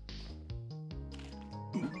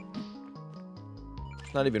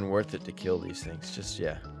 It's not even worth it to kill these things. Just,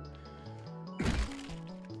 yeah.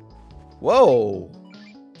 Whoa.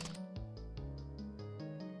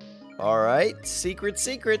 Alright. Secrets.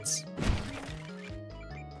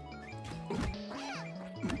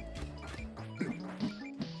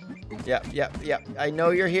 Yep. I know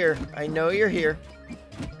you're here.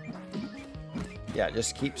 Yeah,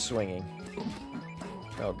 just keep swinging.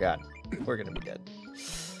 Oh, God. We're gonna be dead.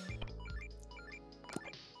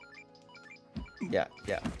 Yeah.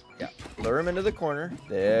 Lure him into the corner.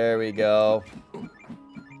 There we go.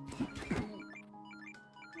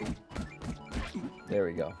 There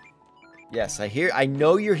we go. Yes, I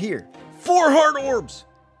know you're here. 4 heart orbs!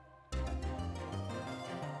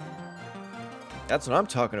 That's what I'm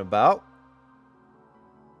talking about.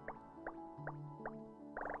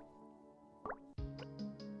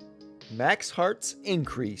 Max hearts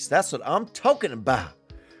increase. That's what I'm talking about.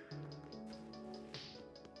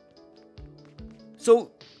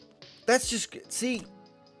 So, that's just... See,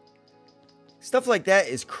 stuff like that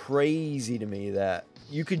is crazy to me that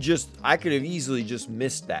you could just... I could have easily just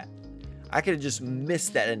missed that. I could have just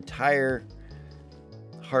missed that entire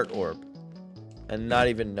heart orb and not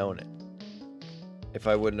even known it. If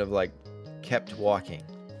I wouldn't have, like, kept walking.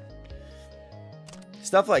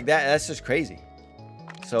 Stuff like that, that's just crazy.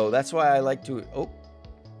 So that's why I like to... Oh.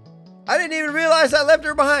 I didn't even realize I left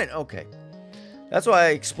her behind. Okay. That's why I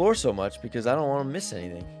explore so much, because I don't want to miss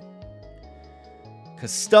anything.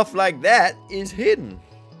 Because stuff like that is hidden.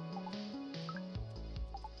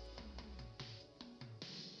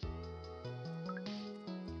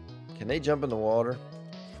 Can they jump in the water?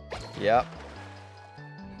 Yep.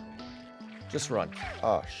 Just run.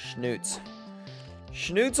 Oh, schnoots.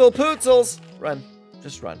 Schnootzel pootzels. Run.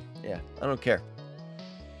 Just run. Yeah, I don't care.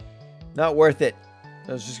 Not worth it.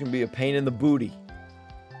 That was just going to be a pain in the booty.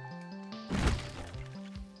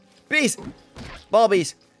 Bees! Ball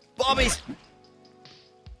bees! Ball bees!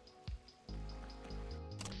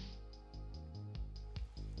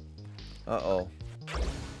 Uh-oh.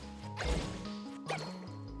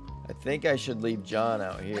 I think I should leave John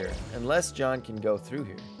out here. Unless John can go through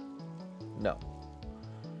here. No.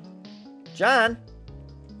 John!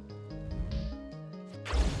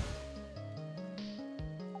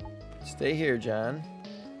 Stay here, John.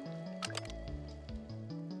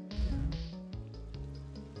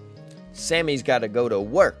 Sammy's got to go to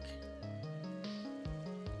work.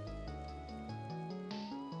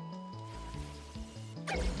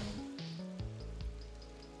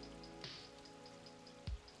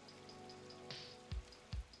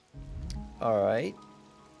 All right.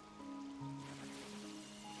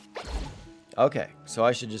 Okay, so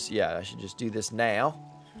I should just, yeah, I should just do this now.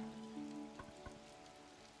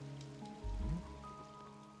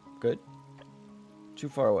 Good. Too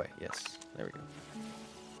far away. Yes. There we go.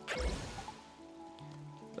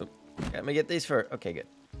 Oh, let me get these first. Okay, good.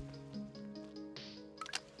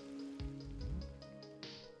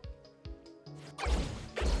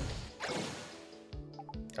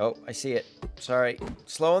 Oh, I see it. Sorry.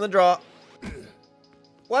 Slow on the draw.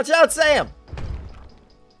 Watch out, Sam!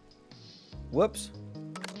 Whoops.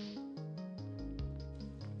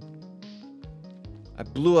 I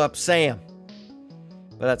blew up Sam.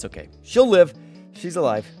 But that's okay. She'll live. She's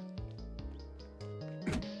alive.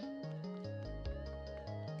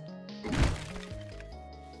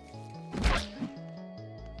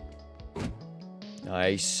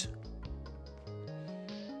 Nice.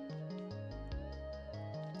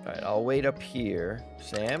 Alright, I'll wait up here.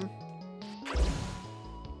 Sam?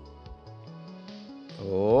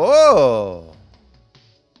 Oh!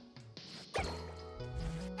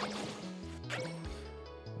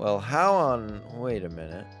 Well, how on... Wait a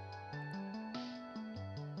minute.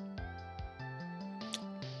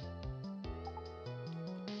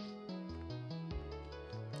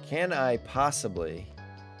 Can I possibly...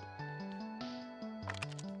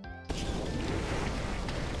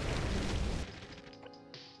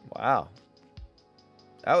 Wow.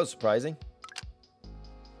 That was surprising.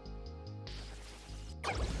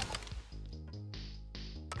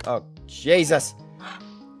 Oh, Jesus.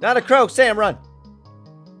 Not a crow. Sam, run.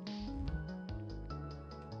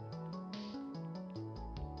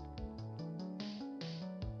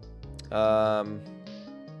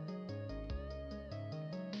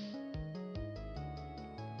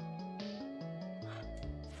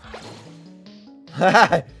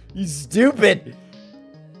 You stupid.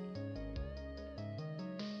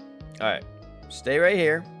 All right, stay right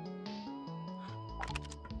here.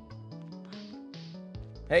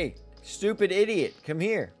 Hey, stupid idiot, come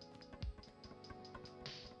here.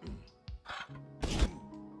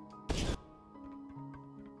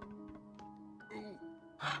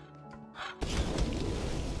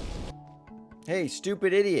 Hey,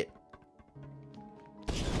 stupid idiot.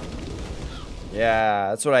 Yeah,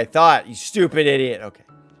 that's what I thought, you stupid idiot. Okay.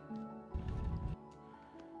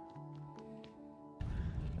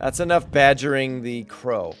 That's enough badgering the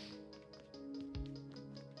crow.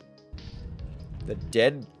 The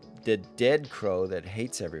dead crow that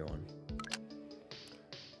hates everyone.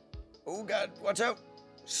 Oh god, watch out.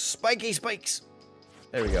 Spiky spikes.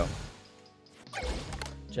 There we go.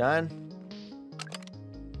 John.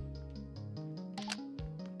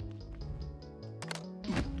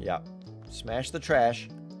 Yeah. Smash the trash.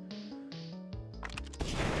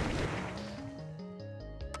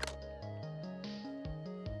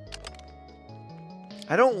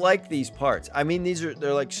 I don't like these parts. I mean,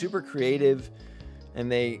 they're like super creative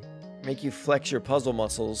and they make you flex your puzzle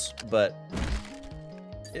muscles, but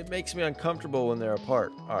it makes me uncomfortable when they're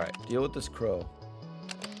apart. All right, deal with this crow.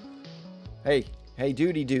 Hey,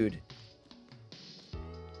 duty dude.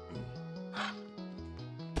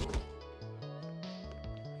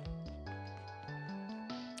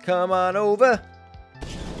 Come on over.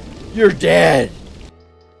 You're dead.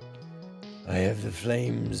 I have the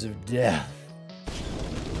flames of death.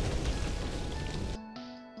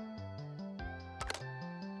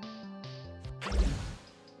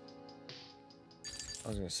 I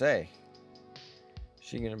was gonna say, is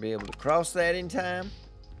she gonna be able to cross that in time?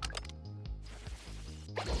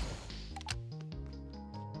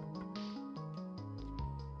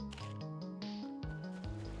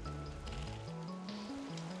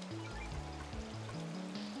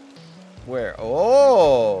 Where?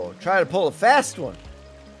 Oh, try to pull a fast one.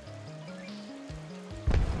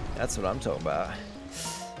 That's what I'm talking about.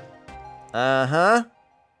 Uh-huh.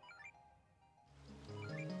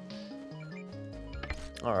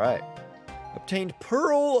 All right. Obtained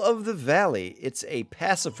Pearl of the Valley. It's a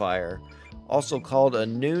pacifier, also called a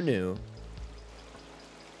nunu.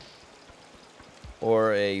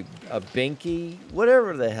 Or a binky.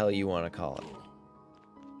 Whatever the hell you want to call it.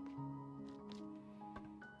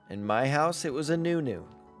 In my house, it was a nunu.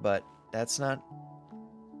 But that's not...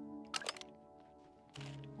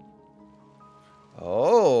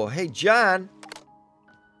 Oh, hey, John.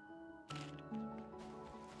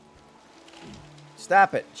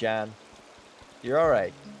 Stop it, John. You're all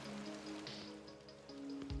right.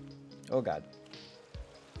 Oh, God.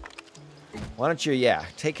 Why don't you, yeah,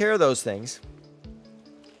 take care of those things.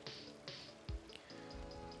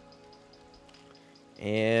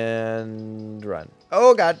 And run.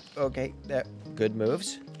 Oh, God. Okay, that good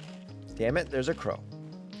moves. Damn it, there's a crow.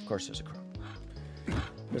 Of course there's a crow.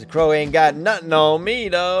 There's a crow ain't got nothing on me,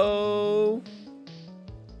 though.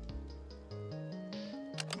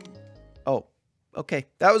 Oh, okay.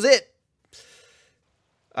 That was it.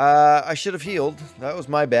 I should have healed. That was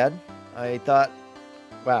my bad. I thought,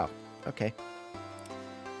 wow, okay.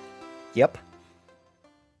 Yep.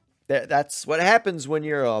 That's what happens when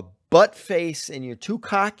you're a butt face and you're too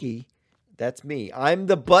cocky. That's me. I'm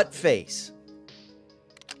the butt face.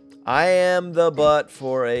 I am the butt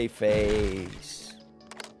for a face.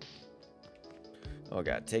 Oh,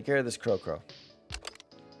 God. Take care of this crow.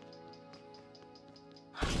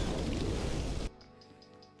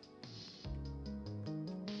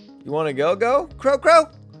 You want to go? Crow?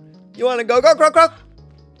 You want to go, crow?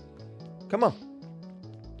 Come on.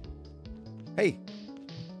 Hey.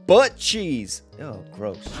 Butt cheese. Oh,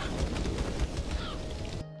 gross.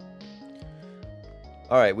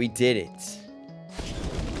 All right, we did it.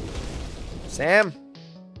 Sam,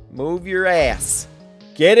 move your ass.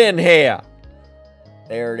 Get in here.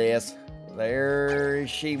 There it is. There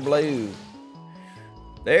she blew.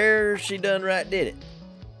 There she done right did it.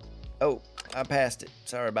 Oh, I passed it.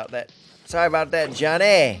 Sorry about that. Sorry about that,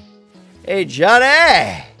 Johnny. Hey,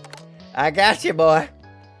 Johnny. I got you, boy.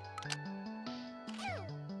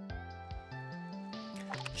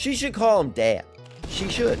 She should call him Dad. She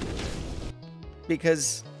should.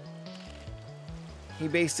 Because he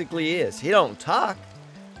basically is. He don't talk,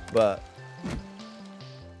 but...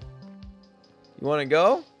 You want to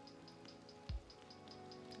go?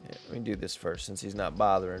 Yeah, let me do this first since he's not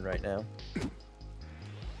bothering right now.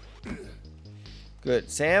 Good.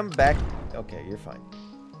 Sam, back. Okay, you're fine.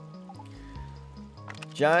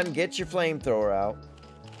 John, get your flamethrower out.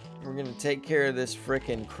 We're gonna take care of this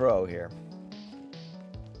frickin' crow here.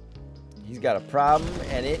 He's got a problem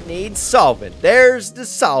and it needs solving. There's the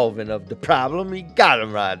solving of the problem. He got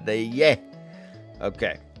him right there. Yeah.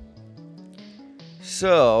 Okay.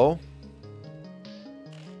 So,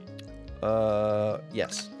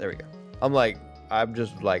 yes, there we go. I'm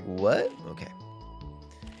just like, what? Okay.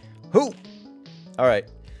 Who? All right.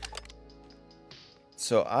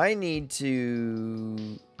 So you need to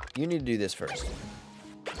do this first.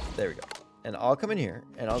 There we go. And I'll come in here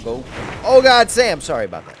and I'll go. Oh God, Sam, sorry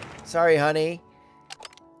about that. Sorry, honey.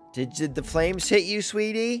 Did the flames hit you,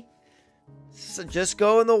 sweetie? So just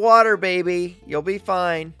go in the water, baby. You'll be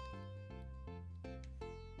fine.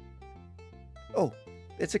 Oh,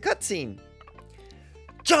 it's a cutscene.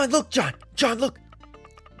 John, look, John. John, look.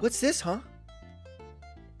 What's this, huh?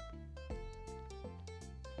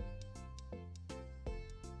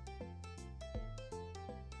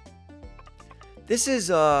 This is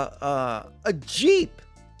a Jeep.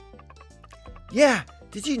 Yeah,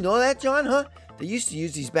 did you know that, John, huh? They used to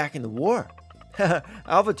use these back in the war.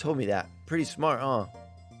 Alva told me that. Pretty smart, huh?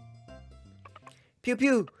 Pew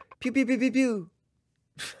pew. Pew pew pew pew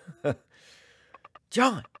pew.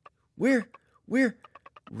 John, we're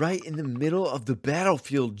right in the middle of the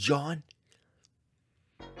battlefield, John.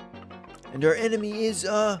 And our enemy is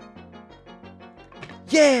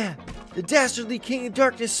yeah, the dastardly King of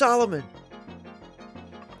Darkness, Solomon.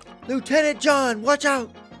 Lieutenant John, watch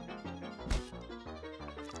out!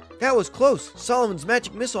 That was close. Solomon's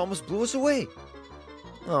magic missile almost blew us away.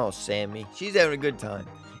 Oh, Sammy. She's having a good time.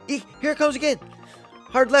 Eek, here it comes again.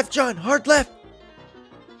 Hard left, John. Hard left.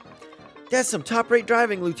 That's some top-rate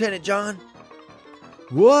driving, Lieutenant John.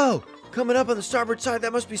 Whoa! Coming up on the starboard side,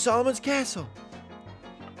 that must be Solomon's castle.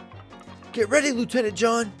 Get ready, Lieutenant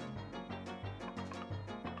John.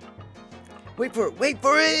 Wait for it. Wait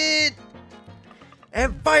for it!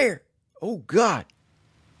 And fire! Oh, God.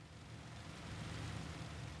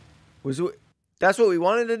 That's what we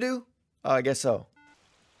wanted to do? Oh, I guess so.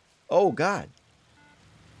 Oh, God.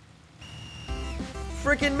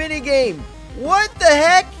 Freaking minigame! What the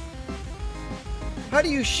heck? How do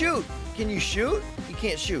you shoot? Can you shoot? You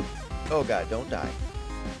can't shoot. Oh, God, don't die.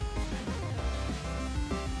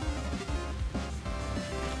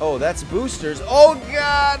 Oh, that's boosters. Oh,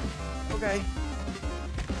 God! Okay.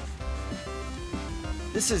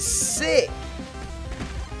 This is sick.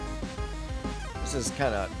 This is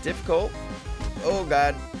kind of difficult. Oh,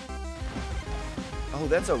 God. Oh,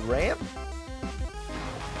 that's a ramp?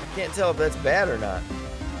 I can't tell if that's bad or not.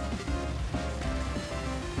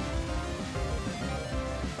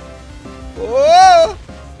 Whoa!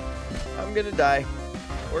 I'm gonna die.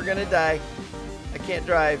 We're gonna die. I can't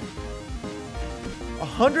drive.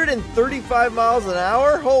 135 miles an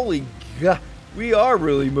hour? Holy God. We are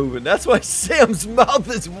really moving. That's why Sam's mouth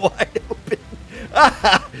is wide open.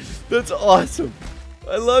 That's awesome.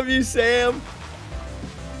 I love you, Sam.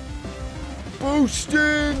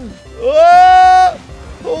 Boosting. Ah!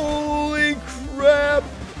 Holy crap.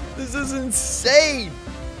 This is insane.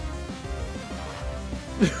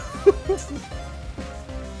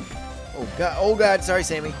 Oh, God. Oh, God. Sorry,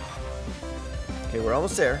 Sammy. Okay, we're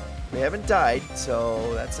almost there. We haven't died,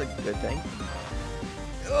 so that's a good thing.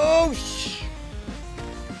 Oh,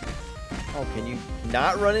 Oh, can you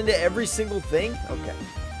not run into every single thing? Okay.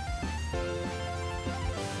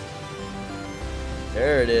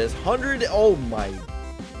 There it is. 100. Oh, my.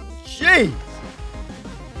 Jeez.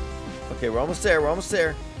 Okay, we're almost there. We're almost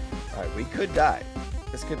there. All right, we could die.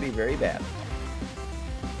 This could be very bad.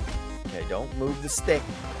 Okay, don't move the stick.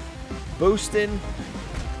 Boosting.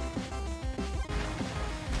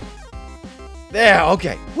 There,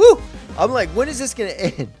 okay. Woo! I'm like, when is this gonna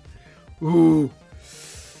end? Ooh.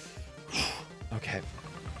 Okay.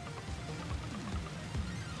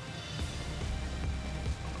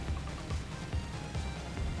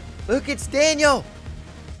 Look, it's Daniel!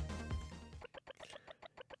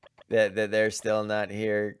 They're still not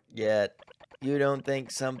here yet. You don't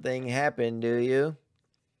think something happened, do you?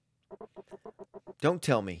 Don't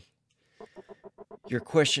tell me. You're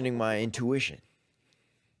questioning my intuition.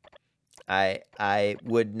 I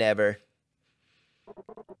would never.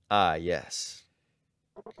 Ah, yes.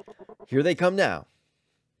 Here they come now.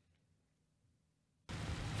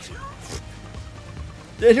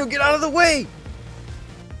 Daniel, get out of the way!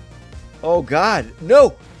 Oh, God.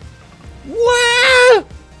 No! What?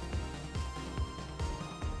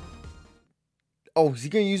 Oh, is he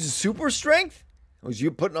going to use his super strength? Or is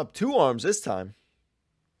you putting up 2 arms this time?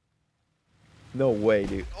 No way,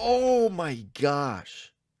 dude. Oh, my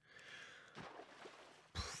gosh.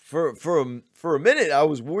 For a minute, I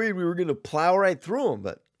was worried we were gonna plow right through him,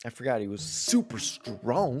 but I forgot he was super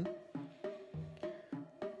strong.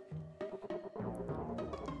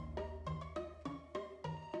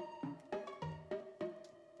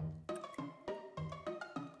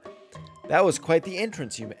 That was quite the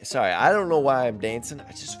entrance you made. Sorry, I don't know why I'm dancing.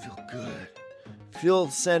 I just feel good. Feel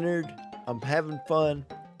centered. I'm having fun.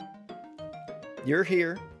 You're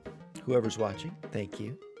here. Whoever's watching, thank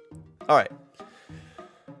you. All right.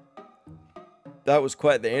 That was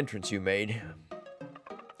quite the entrance you made.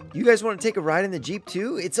 You guys want to take a ride in the Jeep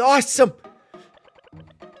too? It's awesome.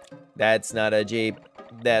 That's not a Jeep.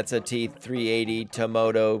 That's a T380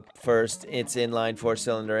 Tomoto first. It's inline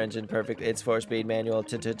 4-cylinder engine, perfect. It's 4-speed manual.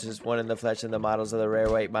 Just one in the flesh and the models of the rare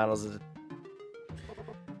weight models. Of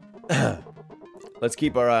the Let's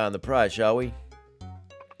keep our eye on the prize, shall we?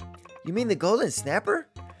 You mean the golden snapper?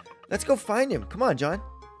 Let's go find him. Come on, John.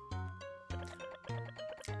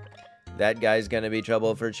 That guy's gonna be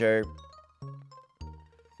trouble for sure.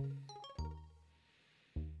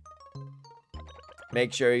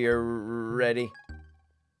 Make sure you're ready.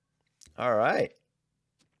 All right.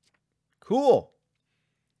 Cool.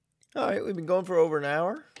 All right, we've been going for over an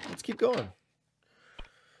hour. Let's keep going.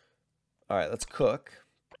 All right, let's cook.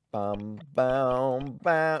 Nope.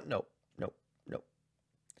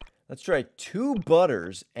 Let's try 2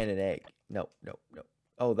 butters and an egg. Nope.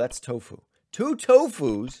 Oh, that's tofu. 2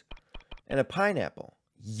 tofus and a pineapple.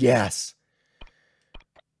 Yes.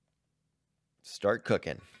 Start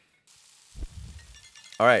cooking.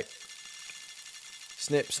 All right.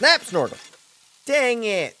 Snip, snap, snorkel. Dang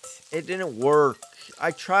it. It didn't work.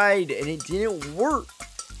 I tried and it didn't work.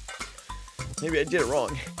 Maybe I did it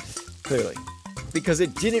wrong. Clearly. Because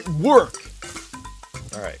it didn't work.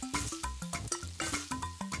 All right.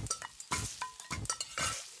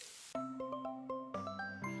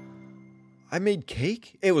 I made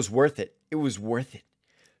cake? It was worth it. It was worth it.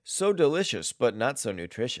 So delicious, but not so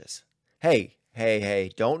nutritious. Hey.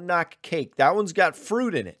 Don't knock cake. That one's got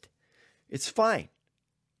fruit in it. It's fine.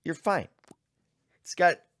 You're fine. It's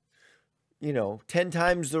got, 10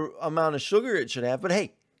 times the amount of sugar it should have. But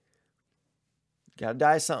hey, gotta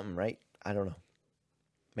die something, right? I don't know.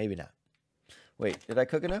 Maybe not. Wait, did I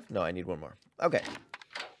cook enough? No, I need one more. Okay.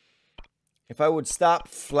 If I would stop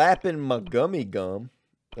flapping my gummy gum,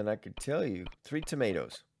 then I could tell you. 3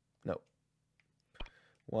 tomatoes. No.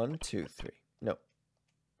 1, 2, 3. No.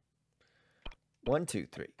 1, 2,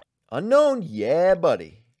 3. Unknown? Yeah,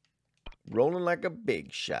 buddy. Rolling like a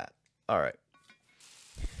big shot. All right.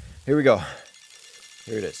 Here we go.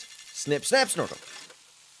 Here it is. Snip, snap, snorkel.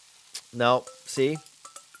 No, see?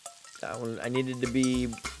 That one, I needed to be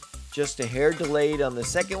just a hair delayed on the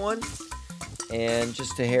second one and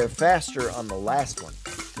just a hair faster on the last one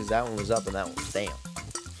because that one was up and that one was down.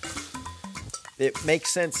 It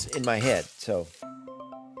makes sense in my head, so.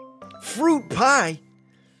 Fruit pie?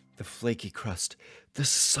 The flaky crust, the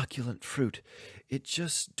succulent fruit. It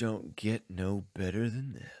just don't get no better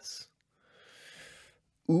than this.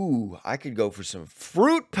 Ooh, I could go for some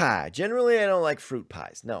fruit pie. Generally, I don't like fruit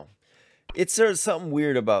pies. No. It's there's something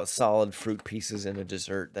weird about solid fruit pieces in a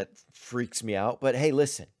dessert that freaks me out. But hey,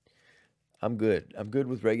 listen. I'm good. I'm good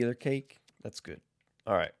with regular cake. That's good.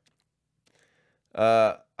 All right.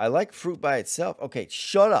 I like fruit by itself. Okay,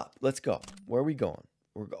 shut up. Let's go. Where are we going?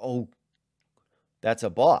 Oh, that's a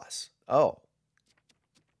boss. Oh.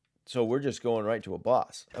 So we're just going right to a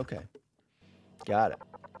boss. Okay. Got it.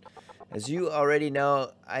 As you already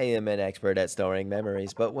know, I am an expert at storing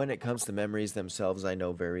memories, but when it comes to memories themselves, I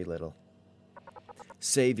know very little.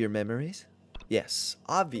 Save your memories? Yes,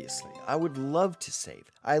 obviously. I would love to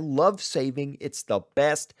save. I love saving. It's the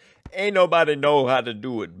best. Ain't nobody know how to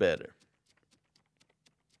do it better.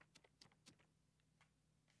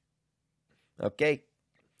 Okay.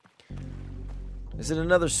 Is it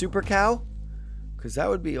another super cow? Because that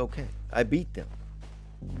would be okay. I beat them.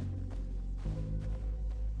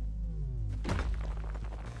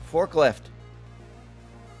 Fork left.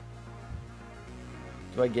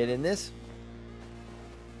 Do I get in this?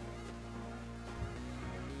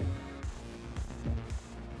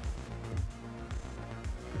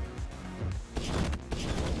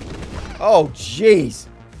 Oh, jeez.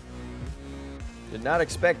 Did not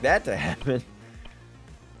expect that to happen.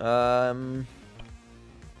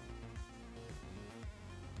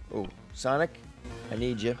 Oh, Sonic, I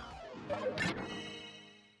need you.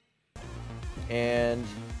 And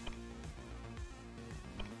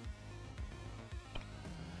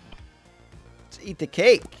let's eat the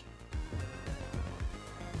cake.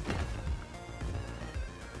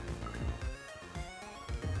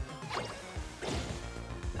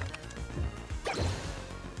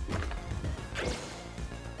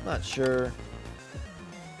 Not sure.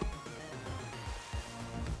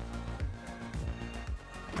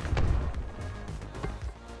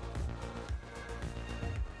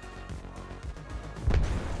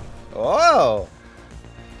 Oh!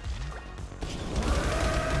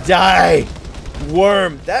 Die!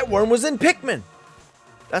 Worm! That worm was in Pikmin!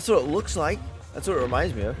 That's what it looks like. That's what it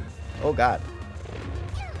reminds me of. Oh, God.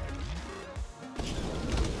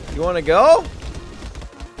 You want to go?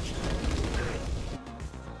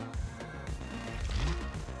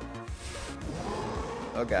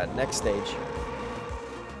 Oh, God. Next stage.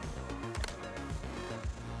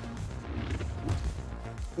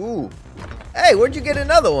 Ooh. Hey, where'd you get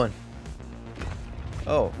another one?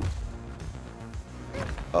 Oh.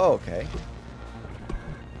 Oh, okay.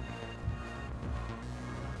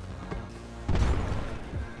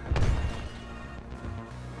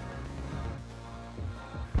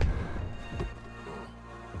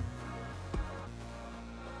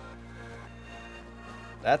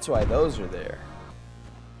 That's why those are there.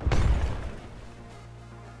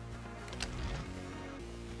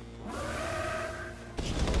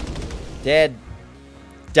 Dead.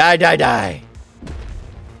 Die, die, die.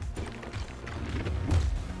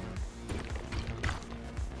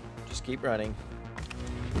 Just keep running.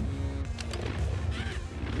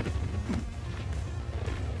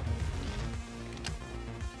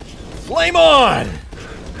 Flame on!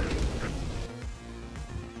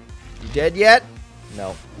 You dead yet?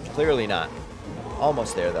 No, clearly not.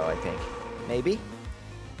 Almost there, though, I think. Maybe?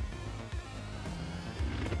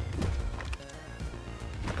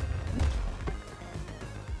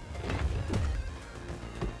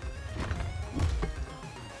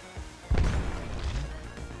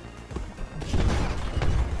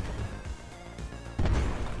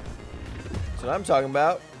 That's what I'm talking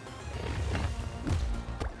about.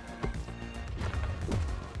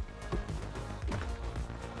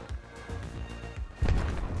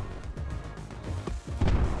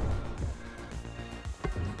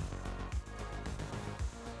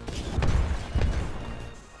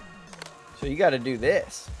 So you got to do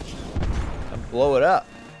this and blow it up.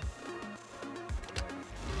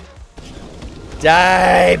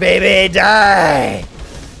 Die, baby, die!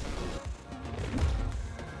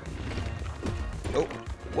 Oh,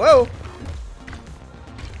 whoa!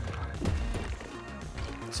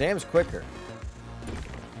 Sam's quicker.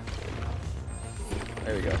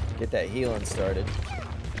 There we go. Get that healing started.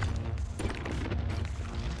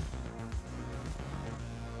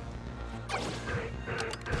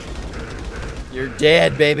 You're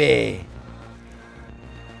dead, baby.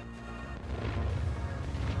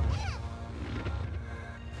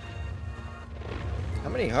 How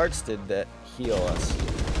many hearts did that heal us?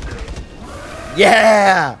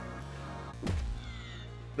 Yeah!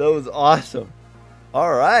 That was awesome.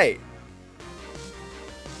 All right.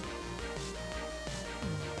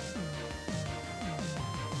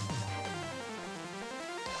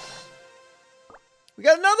 We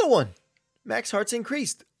got another one. Max hearts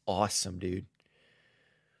increased. Awesome, dude.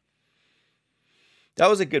 That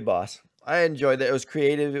was a good boss. I enjoyed that. It was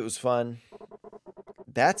creative. It was fun.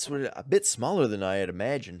 That's what, a bit smaller than I had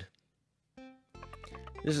imagined.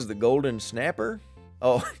 This is the golden snapper.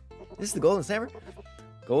 Oh, this is the golden snapper?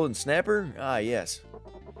 Golden snapper? Ah, yes.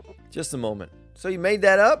 Just a moment. So you made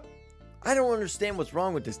that up? I don't understand what's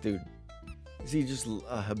wrong with this dude. Is he just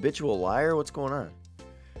a habitual liar? What's going on?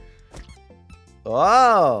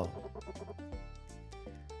 Oh.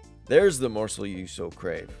 There's the morsel you so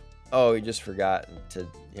crave. Oh, he just forgot to...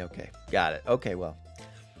 Okay, got it. Okay, well.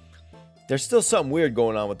 There's still something weird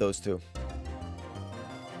going on with those two.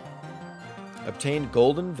 Obtained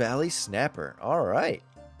Golden Valley Snapper. All right.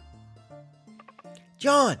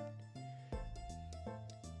 John!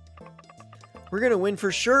 We're going to win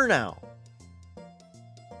for sure now.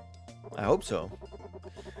 I hope so.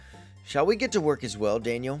 Shall we get to work as well,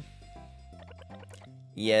 Daniel?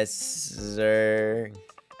 Yes, sir.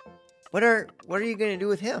 What are you going to do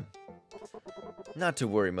with him? Not to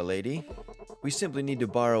worry, milady. We simply need to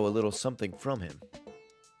borrow a little something from him.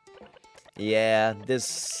 Yeah, this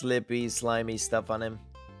slippy, slimy stuff on him.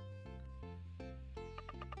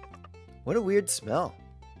 What a weird smell.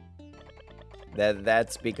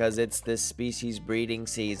 That's because it's this species breeding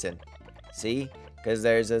season. See? Because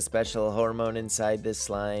there's a special hormone inside this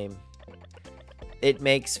slime. It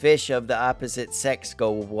makes fish of the opposite sex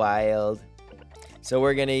go wild. So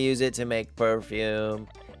we're going to use it to make perfume.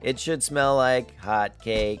 It should smell like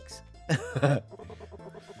hotcakes.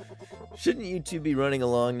 Shouldn't you two be running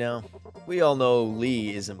along now? We all know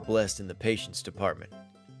Lee isn't blessed in the patience department.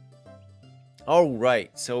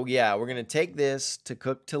 Alright, so yeah, we're going to take this to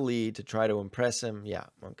cook to Lee to try to impress him. Yeah,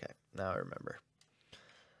 okay, now I remember.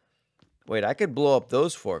 Wait, I could blow up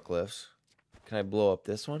those forklifts. Can I blow up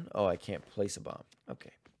this one? Oh, I can't place a bomb.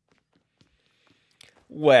 Okay.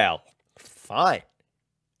 Well, fine.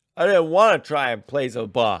 I didn't want to try and place a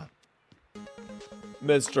bomb.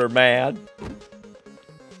 Mr. Man.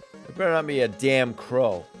 There better not be a damn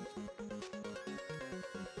crow.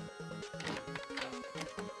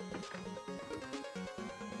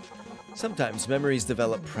 Sometimes memories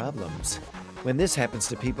develop problems. When this happens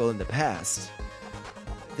to people in the past,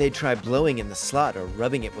 they try blowing in the slot or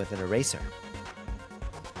rubbing it with an eraser.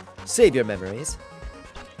 Save your memories.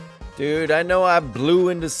 Dude, I know I blew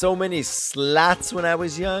into so many slots when I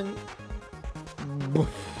was young.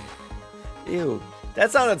 Ew,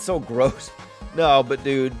 that sounded so gross. No, but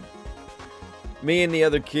dude, me and the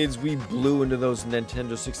other kids, we blew into those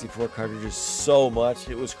Nintendo 64 cartridges so much.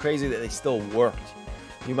 It was crazy that they still worked.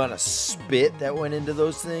 The amount of spit that went into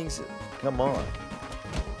those things. Come on.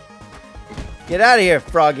 Get out of here,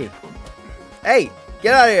 Froggy. Hey,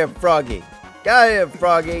 get out of here, Froggy. Get out of here,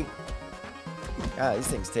 Froggy. God, these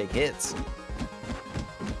things take hits.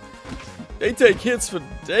 They take hits for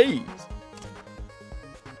days.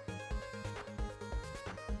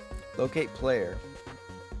 Locate player.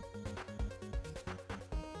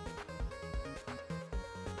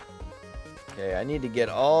 Okay, I need to get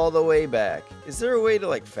all the way back. Is there a way to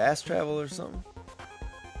like fast travel or something?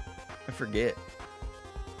 I forget.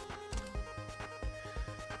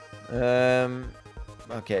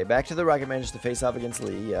 Okay, back to the rocket managed to face off against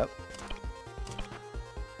Lee. Yep.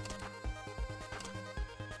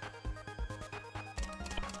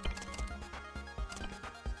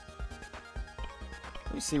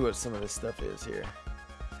 Let me see what some of this stuff is here.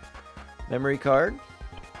 Memory card.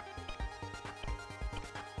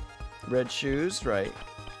 Red shoes, right.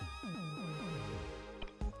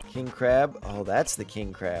 King crab. Oh, that's the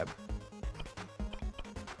king crab.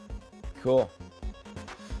 Cool.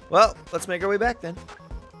 Well, let's make our way back then.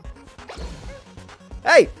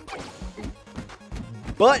 Hey!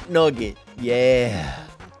 Butt nugget. Yeah.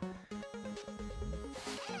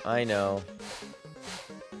 I know.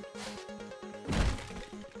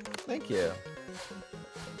 Thank you.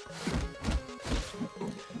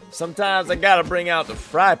 Sometimes I gotta bring out the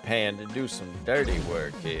fry pan to do some dirty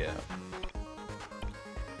work here.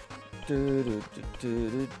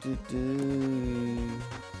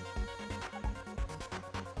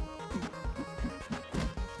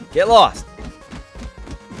 Get lost!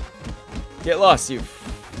 Get lost, you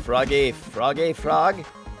froggy frog.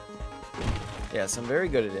 Yes, I'm very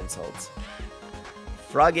good at insults.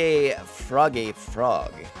 Froggy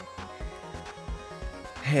frog.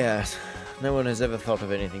 Yes, no one has ever thought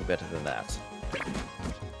of anything better than that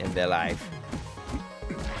in their life.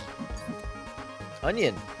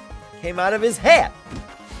 Onion came out of his hat.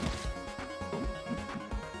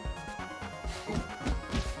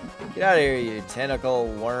 Get out of here, you tentacle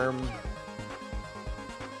worm.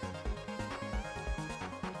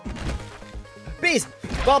 Bees!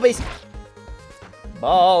 Ball bees!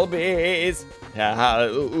 Ball bees!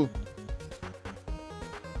 Ooh.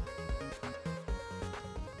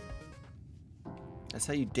 That's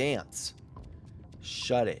how you dance.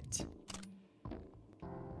 Shut it.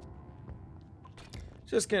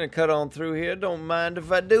 Just gonna cut on through here. Don't mind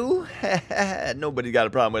if I do. Nobody got a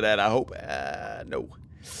problem with that, I hope. No.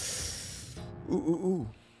 Ooh.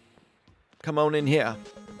 Come on in here.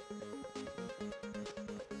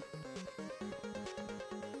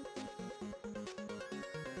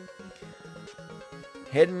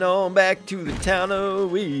 Heading on back to the town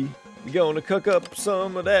of Wee. We gonna cook up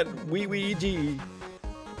some of that wee-wee-gee.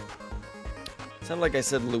 Sounded like I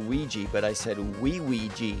said Luigi, but I said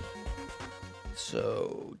wee-wee-gee.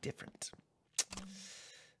 So different.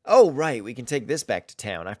 Oh, right. We can take this back to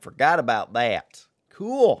town. I forgot about that.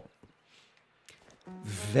 Cool.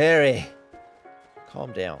 Very.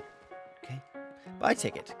 Calm down. Okay. Buy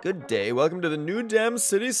ticket. Good day. Welcome to the New Dam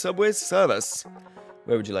City Subway Service.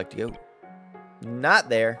 Where would you like to go? Not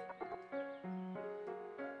there.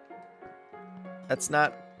 That's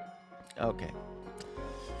not... Okay.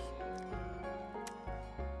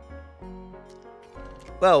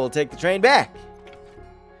 Well, we'll take the train back.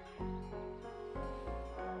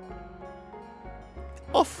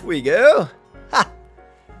 Off we go. Ha!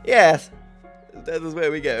 Yes. That is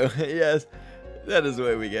where we go. Yes. That is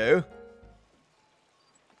where we go.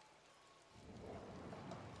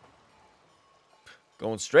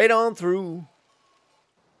 Going straight on through.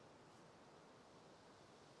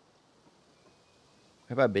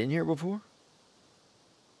 Have I been here before?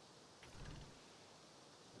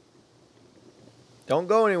 Don't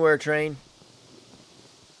go anywhere, train.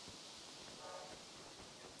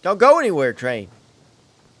 Don't go anywhere, train.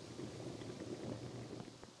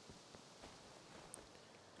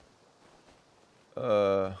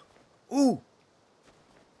 Ooh!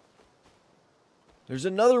 There's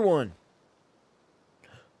another one.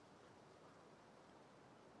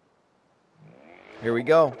 Here we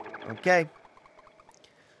go. Okay.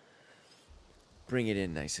 Bring it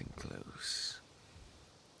in nice and close.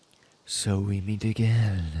 So we meet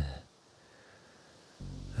again.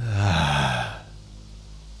 A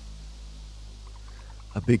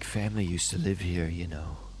big family used to live here, you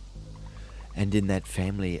know. And in that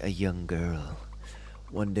family, a young girl.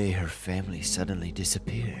 One day her family suddenly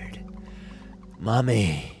disappeared.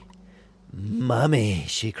 "Mommy! Mommy!"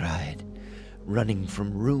 she cried, running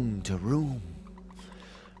from room to room.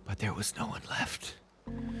 But there was no one left.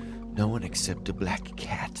 No one except a black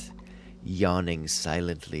cat, yawning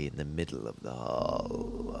silently in the middle of the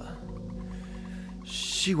hall.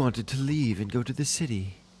 She wanted to leave and go to the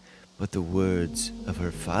city, but the words of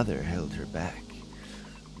her father held her back.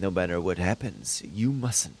 "No matter what happens, you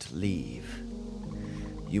mustn't leave.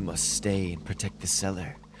 You must stay and protect the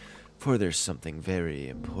cellar, for there's something very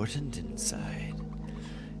important inside."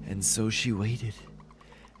 And so she waited,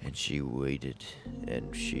 and she waited,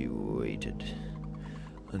 and she waited.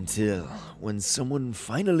 Until, when someone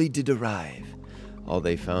finally did arrive, all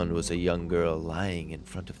they found was a young girl lying in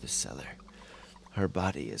front of the cellar. Her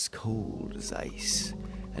body as cold as ice,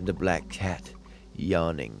 and a black cat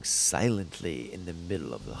yawning silently in the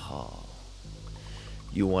middle of the hall.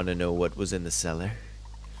 You want to know what was in the cellar?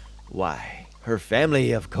 Why, her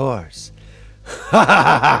family, of course. Ha ha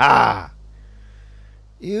ha ha ha!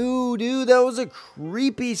 Ew, dude, that was a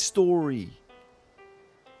creepy story.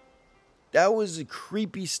 That was a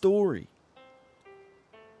creepy story.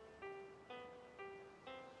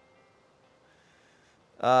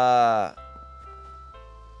 Oh,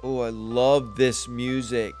 I love this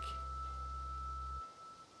music.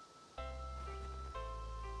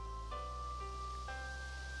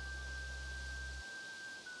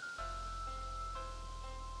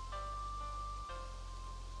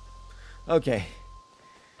 Okay.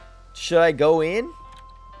 Should I go in?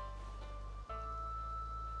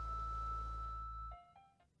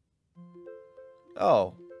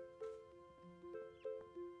 Oh.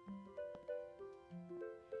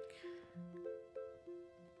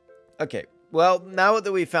 Okay. Well, now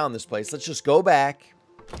that we found this place, let's just go back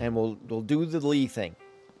and we'll do the Lee thing.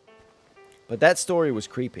 But that story was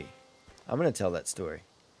creepy. I'm going to tell that story.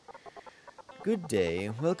 Good day.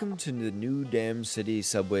 Welcome to the New Dam City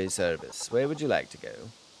subway service. Where would you like to go?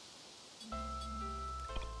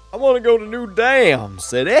 I want to go to New Dam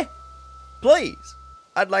City. Please.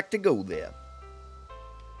 I'd like to go there.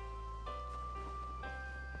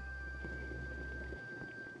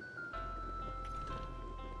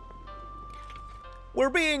 We're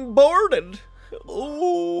being boarded.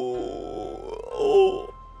 Oh.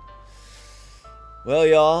 Well,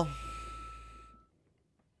 y'all.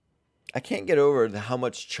 I can't get over how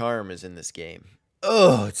much charm is in this game.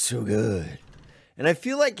 Oh, it's so good. And I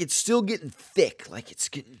feel like it's still getting thick. Like it's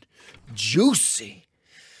getting juicy.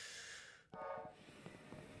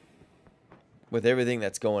 With everything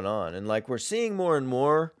that's going on. And like we're seeing more and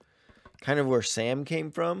more kind of where Sam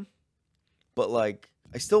came from. But like,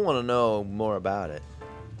 I still want to know more about it.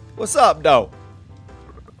 What's up, though?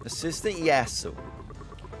 Assistant Yasu.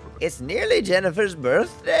 It's nearly Jennifer's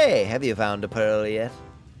birthday. Have you found a pearl yet?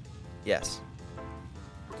 Yes.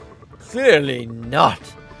 Clearly not.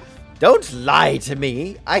 Don't lie to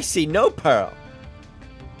me. I see no pearl.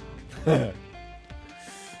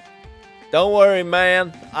 Don't worry,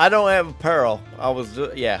 man. I don't have a pearl. I was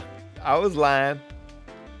lying.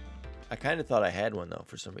 I kind of thought I had one, though,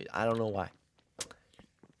 for some reason. I don't know why.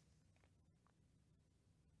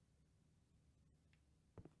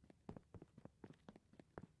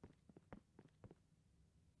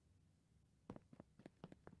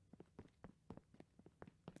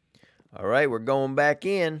 All right, we're going back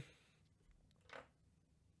in.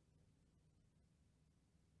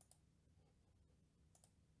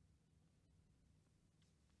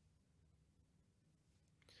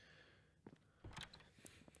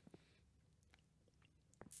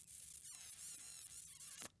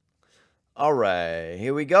 All right,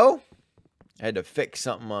 here we go. I had to fix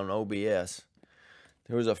something on OBS.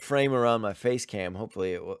 There was a frame around my face cam.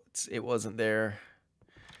 Hopefully it wasn't there.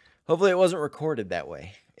 Hopefully it wasn't recorded that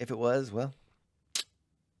way. If it was, well,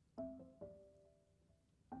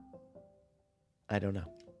 I don't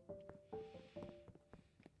know.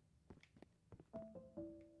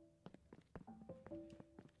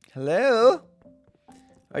 Hello?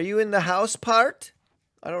 Are you in the house part?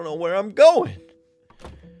 I don't know where I'm going.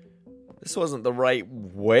 This wasn't the right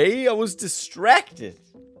way. I was distracted.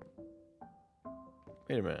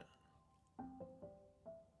 Wait a minute.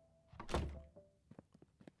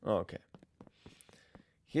 Okay.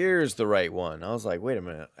 Here's the right one. I was like, wait a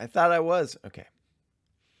minute. I thought I was. Okay.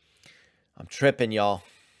 I'm tripping, y'all.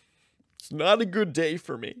 It's not a good day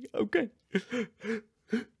for me. Okay.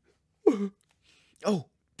 Oh,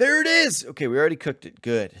 there it is. Okay, we already cooked it.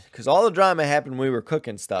 Good. Because all the drama happened when we were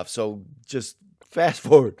cooking stuff. So just fast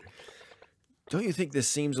forward. Don't you think this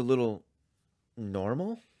seems a little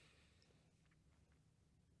normal?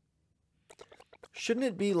 Shouldn't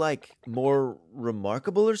it be like more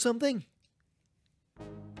remarkable or something?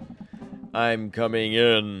 I'm coming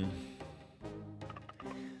in.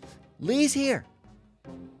 Lee's here.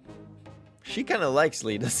 She kind of likes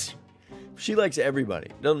Lee, doesn't she? She likes everybody.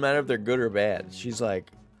 Doesn't matter if they're good or bad. She's like,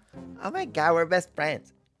 oh my God, we're best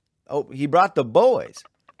friends. Oh, he brought the boys.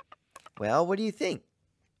 Well, what do you think?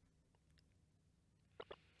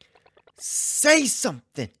 Say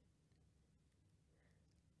something.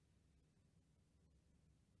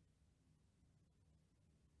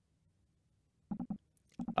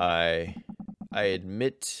 I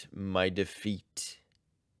admit my defeat.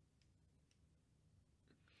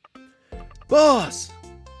 Boss!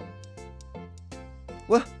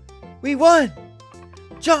 Well, we won!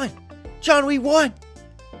 John, we won!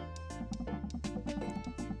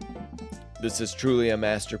 This is truly a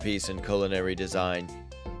masterpiece in culinary design.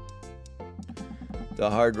 The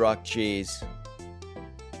Hard Rock cheese,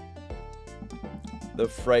 the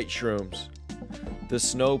fright shrooms, the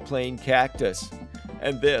snow plain cactus,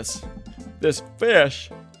 and this fish.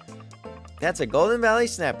 That's a Golden Valley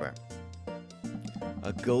snapper.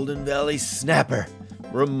 A Golden Valley snapper.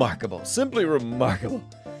 Remarkable. Simply remarkable.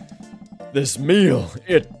 This meal,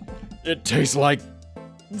 it tastes like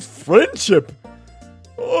friendship.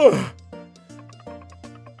 Ugh.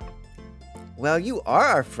 Well, you are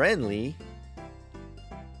our friend, Lee.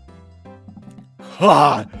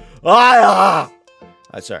 Ha!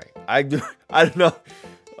 I'm sorry. I don't know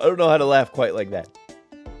how to laugh quite like that.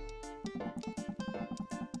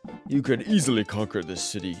 You could easily conquer this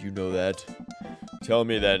city, you know that. Tell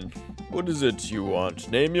me then, what is it you want?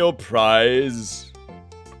 Name your prize.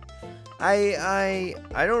 I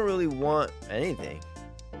don't really want anything.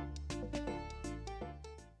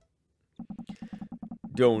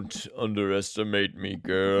 Don't underestimate me,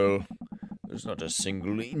 girl. There's not a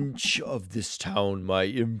single inch of this town my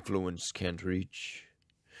influence can't reach.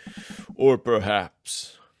 Or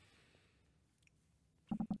perhaps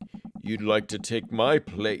you'd like to take my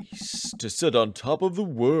place to sit on top of the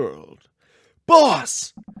world.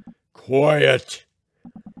 Boss! Quiet!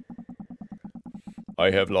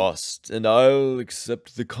 I have lost, and I'll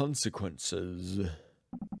accept the consequences.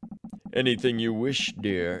 Anything you wish,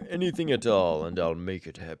 dear, anything at all, and I'll make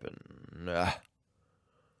it happen.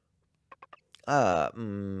 I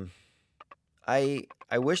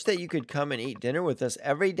wish that you could come and eat dinner with us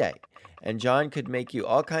every day, and John could make you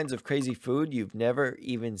all kinds of crazy food you've never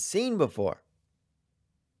even seen before.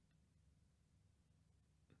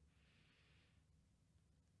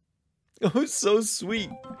 Oh, so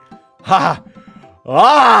sweet. Ha!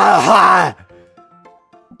 Ah!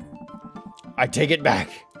 I take it back.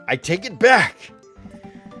 I take it back.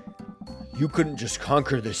 You couldn't just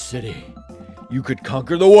conquer this city. You could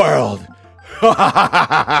conquer the world. Was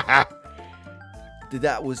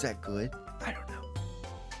that good? I don't know.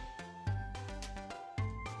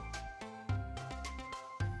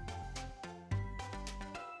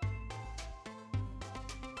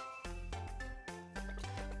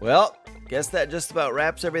 Well, guess that just about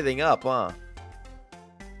wraps everything up, huh?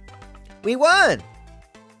 We won!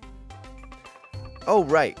 Oh,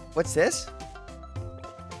 right. What's this?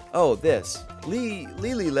 Oh, this.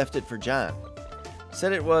 Lily left it for John.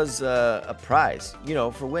 Said it was a prize, you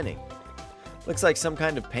know, for winning. Looks like some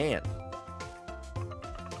kind of pan.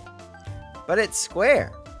 But it's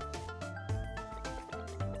square.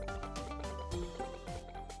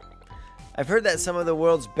 I've heard that some of the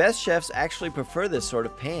world's best chefs actually prefer this sort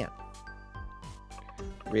of pan.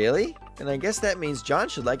 Really? Then I guess that means John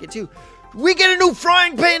should like it too. We get a new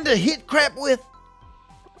frying pan to hit crap with?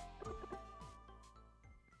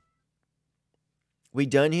 We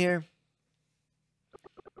done here?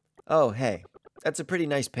 Oh, hey. That's a pretty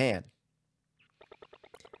nice pan.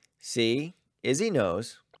 See? Izzy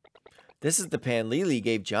knows. This is the pan Lily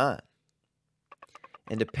gave John.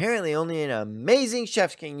 And apparently only an amazing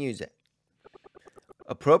chef can use it.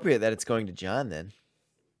 Appropriate that it's going to John, then.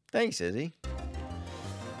 Thanks, Izzy.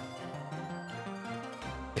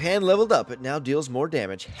 Pan leveled up. It now deals more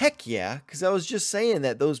damage. Heck yeah, because I was just saying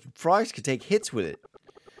that those frogs could take hits with it.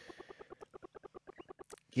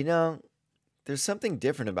 You know, there's something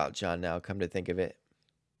different about John now, come to think of it.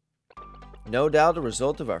 No doubt a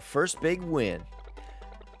result of our first big win.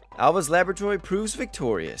 Alva's laboratory proves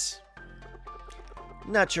victorious.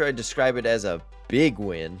 Not sure I'd describe it as a big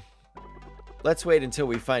win. Let's wait until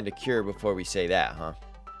we find a cure before we say that, huh?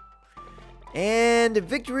 And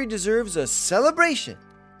victory deserves a celebration.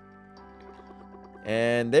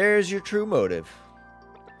 And there's your true motive.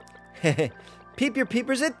 Peep your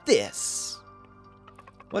peepers at this.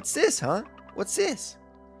 What's this, huh? What's this?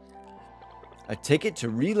 A ticket to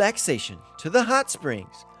relaxation to the hot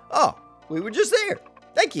springs. Oh, we were just there.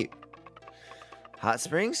 Thank you. Hot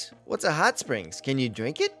springs? What's a hot springs? Can you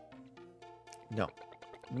drink it? No.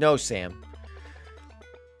 No, Sam.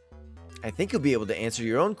 I think you'll be able to answer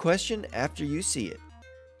your own question after you see it.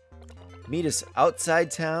 Meet us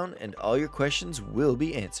outside town and all your questions will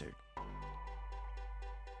be answered.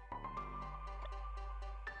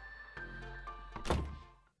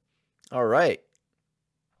 All right.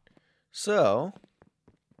 So,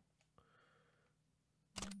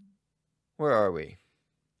 where are we?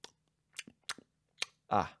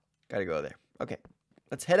 Ah, gotta go there. Okay,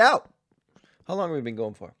 let's head out. How long have we been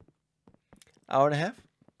going for? Hour and a half?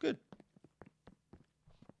 Good.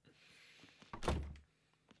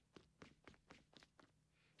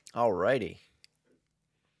 Alrighty.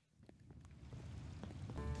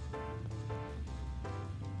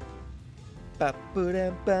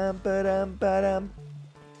 Ba-ba-dum, bum-ba-dum, ba-dum.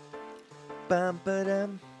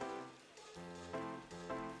 Bum-ba-dum.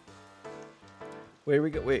 Where we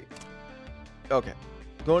go? Wait. Okay.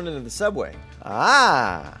 Going into the subway.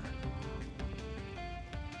 Ah!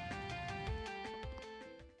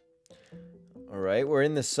 Alright, we're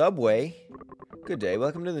in the subway. Good day.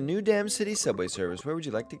 Welcome to the New Dam City subway service. Where would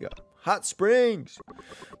you like to go? Hot Springs!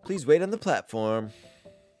 Please wait on the platform.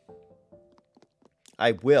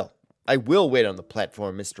 I will. I will wait on the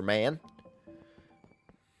platform, Mr. Man.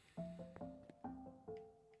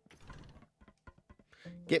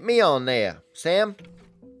 Get me on there. Sam,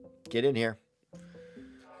 get in here.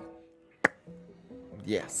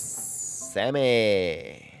 Yes.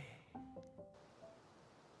 Sammy.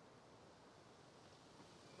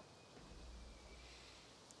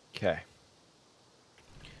 Okay.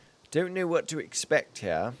 Don't know what to expect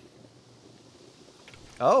here.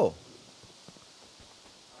 Oh.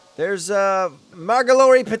 There's,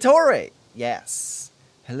 Margalori Pittore. Yes.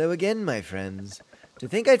 Hello again, my friends. To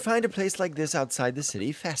think I'd find a place like this outside the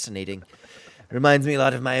city, fascinating. Reminds me a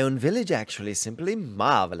lot of my own village, actually. Simply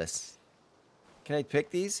marvelous. Can I pick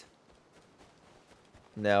these?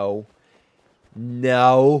 No.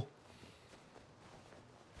 No.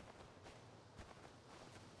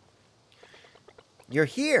 You're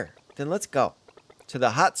here. Then let's go. To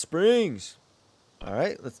the hot springs.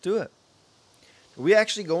 Alright, let's do it. Are we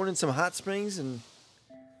actually going in some hot springs? And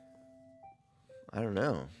I don't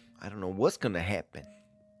know. I don't know what's going to happen.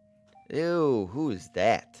 Ew, who is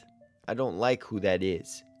that? I don't like who that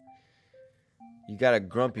is. You got a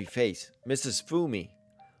grumpy face. Mrs. Fumi.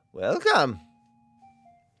 Welcome.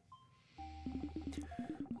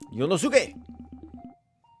 Yonosuke.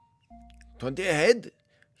 20 ahead.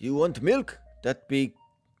 You want milk?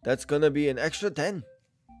 That's gonna be an extra 10.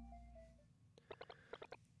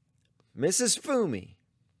 Mrs. Fumi.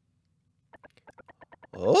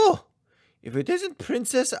 Oh, if it isn't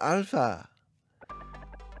Princess Alpha.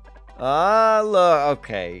 Ah, look.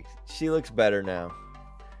 Okay, she looks better now.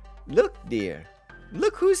 Look, dear.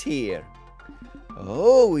 Look who's here.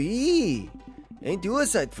 Oh, ain't you a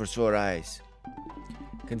sight for sore eyes?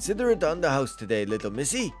 Consider it on the house today, little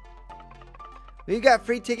missy. We got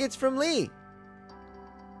free tickets from Lee.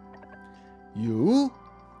 You?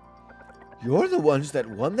 You're the ones that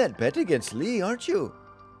won that bet against Lee, aren't you?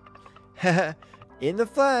 Haha, in the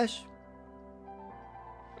flesh.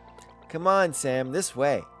 Come on, Sam, this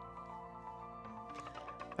way.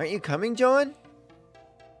 Aren't you coming, John?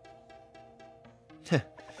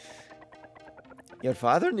 Your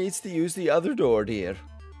father needs to use the other door, dear.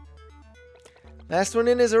 Last one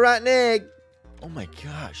in is a rotten egg. Oh my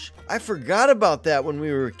gosh, I forgot about that when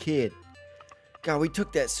we were a kid. God, we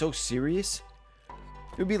took that so serious.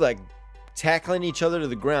 It would be like tackling each other to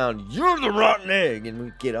the ground. You're the rotten egg! And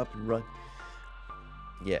we'd get up and run.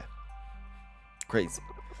 Yeah. Crazy.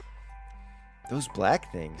 Those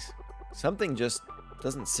black things. Something just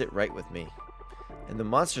doesn't sit right with me. And the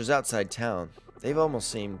monsters outside town, they've almost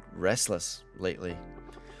seemed restless lately.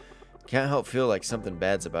 Can't help feel like something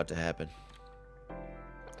bad's about to happen.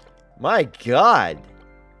 My God!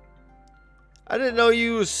 I didn't know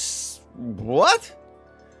you... What?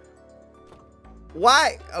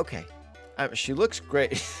 Why? Okay. She looks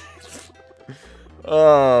great.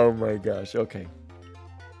 Oh my gosh. Okay.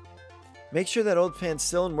 Make sure that old fan's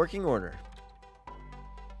still in working order.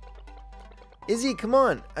 Izzy, come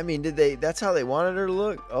on. I mean, did they? That's how they wanted her to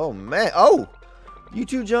look? Oh, man. Oh! You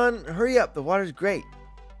too, John. Hurry up. The water's great.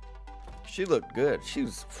 She looked good. She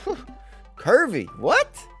was curvy.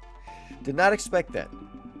 What? Did not expect that.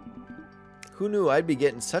 Who knew I'd be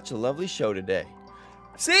getting such a lovely show today?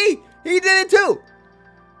 See? He did it too!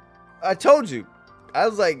 I told you. I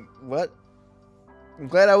was like, what? I'm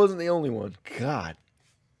glad I wasn't the only one. God.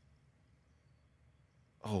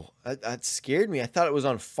 Oh, that scared me. I thought it was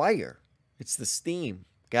on fire. It's the steam.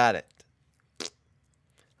 Got it.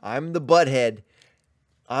 I'm the butthead.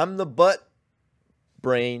 I'm the butt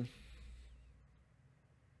brain.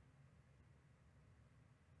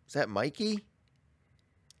 Is that Mikey?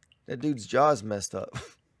 That dude's jaw's messed up.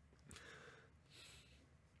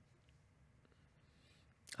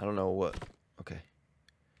 I don't know what. Okay.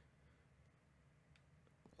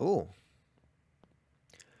 Oh.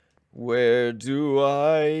 Where do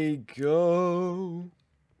I go?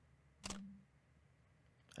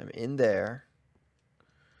 I'm in there.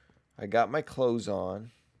 I got my clothes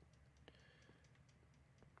on.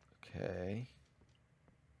 Okay.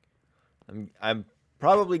 I'm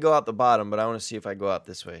probably go out the bottom, but I want to see if I go out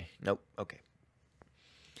this way. Nope. Okay.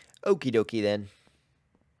 Okie dokie then.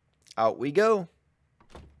 Out we go.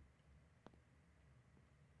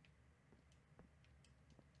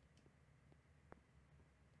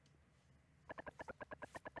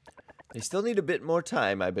 They still need a bit more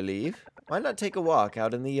time, I believe. Why not take a walk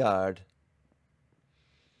out in the yard?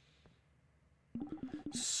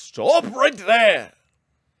 Stop right there!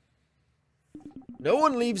 No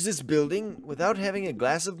one leaves this building without having a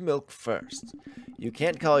glass of milk first. You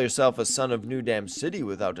can't call yourself a son of New Dam City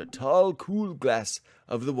without a tall, cool glass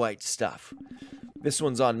of the white stuff. This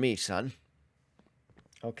one's on me, son.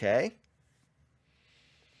 Okay.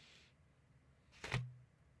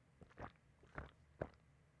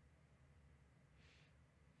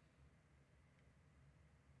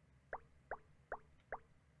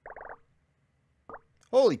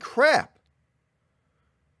 Holy crap!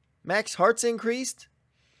 Mac's heart's increased?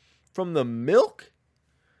 From the milk?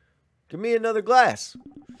 Give me another glass.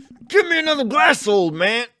 Give me another glass, old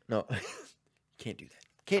man! No, can't do that.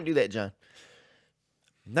 Can't do that, John.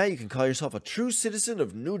 Now you can call yourself a true citizen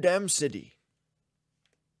of New Dam City.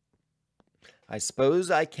 I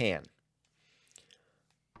suppose I can.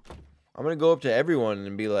 I'm going to go up to everyone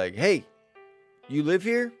and be like, hey, you live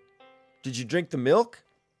here? Did you drink the milk?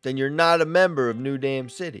 Then you're not a member of New Dam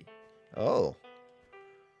City. Oh.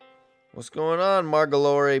 What's going on,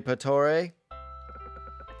 Margalore Patore?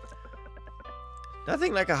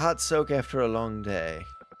 Nothing like a hot soak after a long day.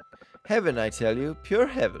 Heaven, I tell you. Pure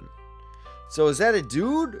heaven. So is that a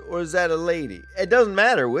dude or is that a lady? It doesn't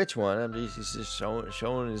matter which one. He's just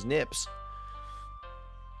showing his nips.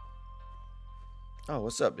 Oh,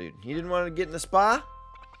 what's up, dude? You didn't want to get in the spa?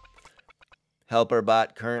 Helper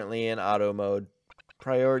bot currently in auto mode.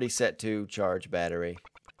 Priority set to charge battery.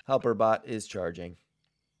 Helper bot is charging.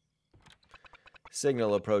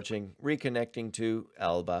 Signal approaching. Reconnecting to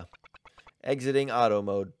Alba. Exiting auto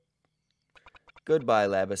mode. Goodbye,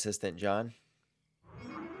 lab assistant John.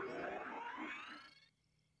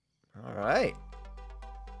 All right.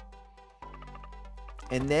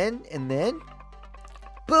 And then,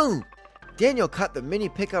 boom! Daniel caught the mini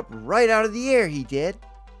pickup right out of the air, he did.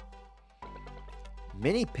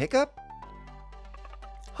 Mini pickup?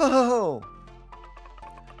 Ho ho ho!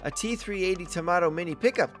 A T380 Tomato mini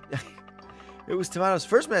pickup. It was Tomato's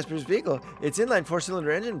first mass-produced vehicle. Its inline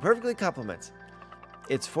 4-cylinder engine perfectly complements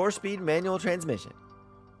its 4-speed manual transmission.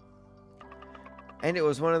 And it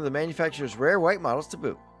was one of the manufacturer's rare white models to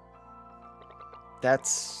boot.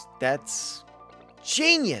 That's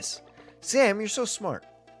genius! Sam, you're so smart.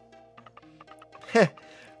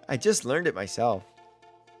 I just learned it myself.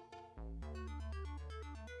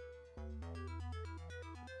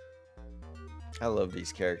 I love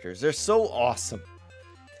these characters. They're so awesome.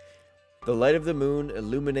 The light of the moon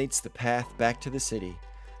illuminates the path back to the city.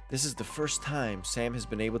 This is the first time Sam has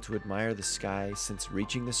been able to admire the sky since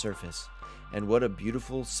reaching the surface. And what a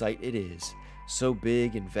beautiful sight it is. So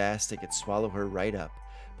big and vast it could swallow her right up.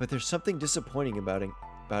 But there's something disappointing about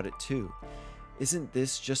it too. Isn't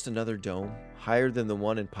this just another dome? Higher than the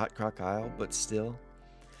one in Potcrock Isle, but still?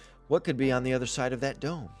 What could be on the other side of that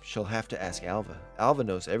dome? She'll have to ask Alva. Alva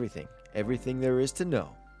knows everything. Everything there is to know.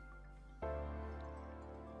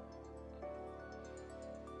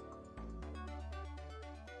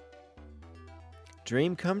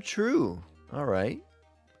 Dream come true. All right.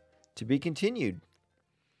 To be continued.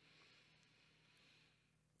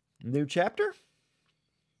 New chapter?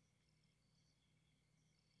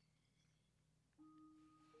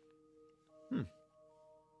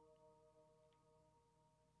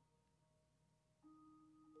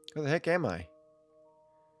 Where the heck am I?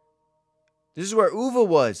 This is where Uva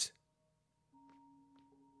was.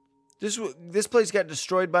 This place got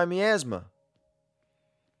destroyed by miasma.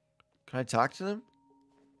 Can I talk to them?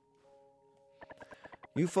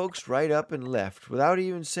 You folks right up and left without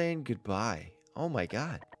even saying goodbye. Oh my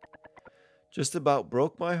God. Just about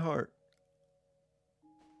broke my heart.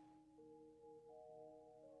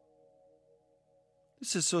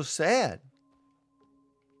 This is so sad.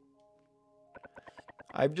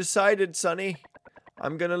 I've decided, Sonny.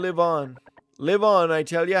 I'm gonna live on. Live on, I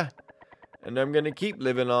tell ya. And I'm gonna keep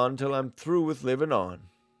living on till I'm through with living on.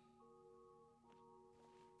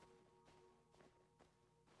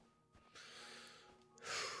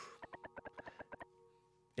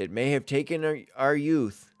 It may have taken our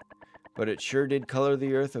youth, but it sure did color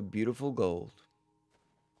the earth a beautiful gold.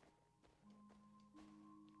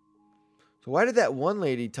 So why did that one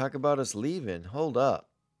lady talk about us leaving? Hold up.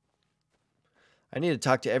 I need to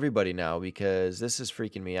talk to everybody now because this is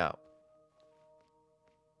freaking me out.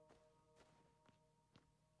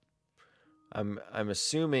 I'm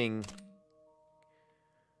assuming...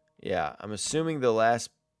 Yeah, I'm assuming the last...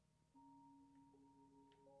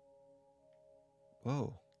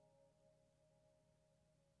 Whoa.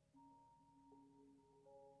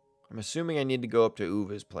 I'm assuming I need to go up to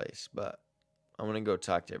Uva's place, but I'm going to go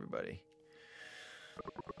talk to everybody.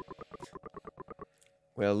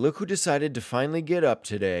 Well, look who decided to finally get up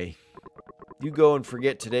today. You go and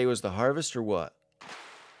forget today was the harvest or what?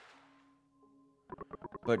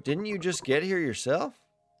 But didn't you just get here yourself?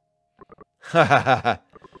 Ha ha ha ha.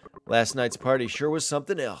 Last night's party sure was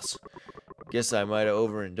something else. Guess I might have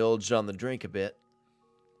overindulged on the drink a bit.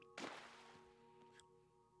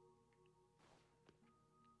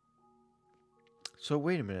 So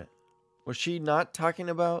wait a minute. Was she not talking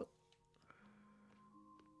about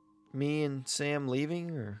me and Sam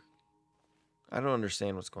leaving, or I don't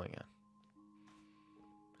understand what's going on.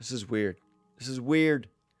 This is weird. This is weird.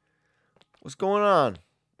 What's going on?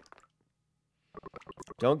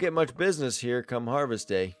 Don't get much business here come harvest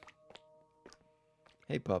day.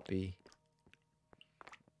 Hey, puppy.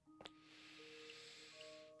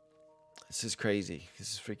 This is crazy.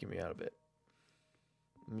 This is freaking me out a bit.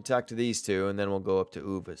 Let me talk to these two, and then we'll go up to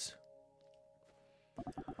Uva's.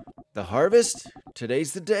 The harvest?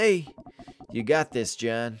 Today's the day. You got this,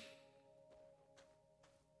 John.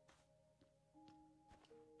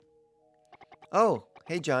 Oh,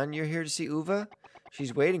 hey, John, you're here to see Uva?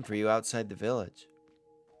 She's waiting for you outside the village.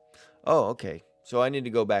 Oh, okay. So I need to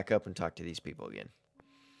go back up and talk to these people again.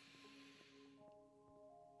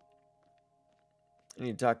 I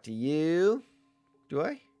need to talk to you. Do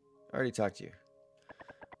I? I already talked to you.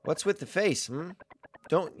 What's with the face,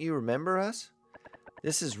 Don't you remember us?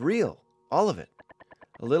 This is real. All of it.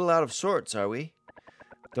 A little out of sorts, are we?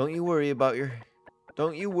 Don't you worry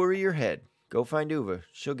your head. Go find Uva.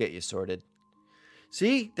 She'll get you sorted.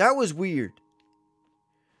 See? That was weird.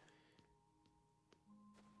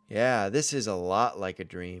 Yeah, this is a lot like a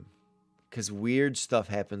dream. 'Cause weird stuff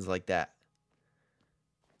happens like that.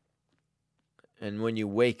 And when you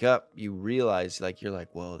wake up, you realize, you're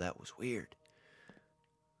like, whoa, that was weird.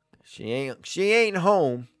 She ain't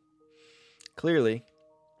home. Clearly.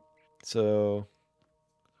 So...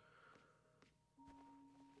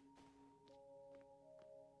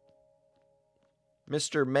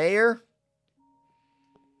 Mr. Mayor?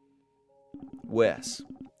 Wes.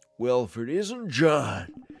 Well, if it isn't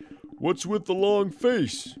John. What's with the long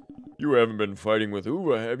face? You haven't been fighting with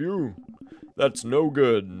Uva, have you? That's no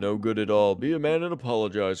good. No good at all. Be a man and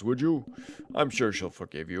apologize, would you? I'm sure she'll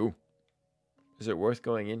forgive you. Is it worth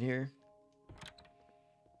going in here?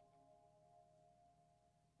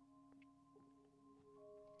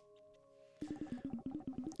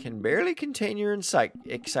 Can barely contain your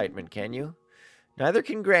excitement, can you? Neither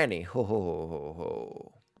can Granny. Ho ho ho ho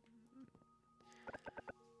ho.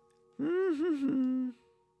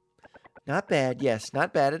 Not bad, yes,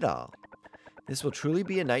 not bad at all. This will truly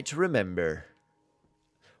be a night to remember.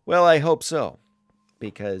 Well, I hope so.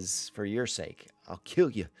 Because, for your sake, I'll kill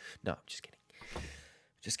you. No, just kidding.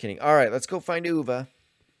 Just kidding. All right, let's go find Uva.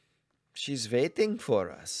 She's waiting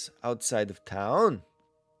for us outside of town.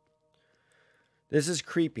 This is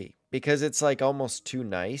creepy because it's like almost too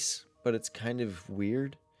nice, but it's kind of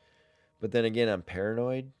weird. But then again, I'm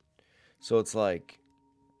paranoid. So it's like,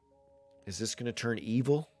 is this going to turn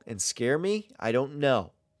evil and scare me? I don't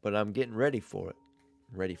know, but I'm getting ready for it.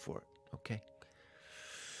 I'm ready for it. Okay.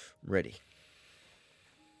 I'm ready.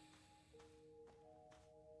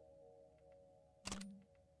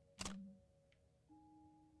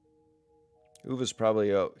 Uva's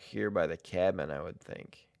probably out here by the cabin, I would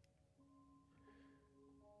think.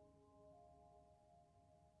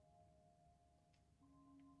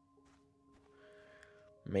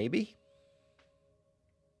 Maybe?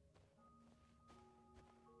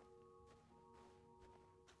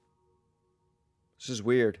 This is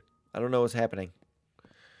weird. I don't know what's happening.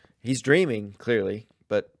 He's dreaming, clearly,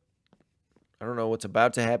 but I don't know what's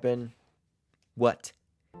about to happen. What?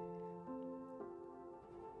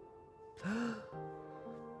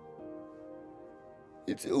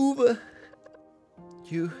 It's Uwe.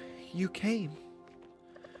 You came.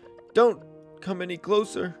 Don't come any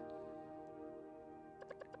closer.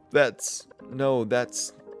 That's not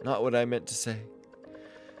what I meant to say.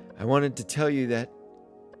 I wanted to tell you that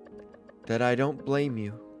I don't blame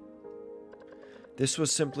you. This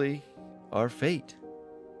was simply our fate.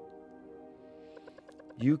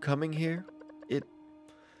 You coming here, it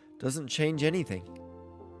doesn't change anything.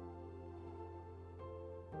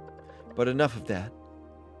 But enough of that.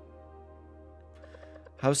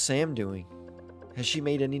 How's Sam doing? Has she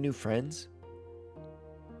made any new friends?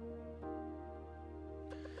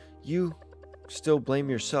 You still blame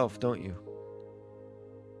yourself, don't you?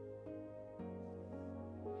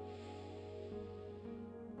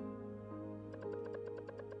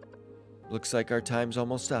 Looks like our time's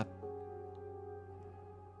almost up.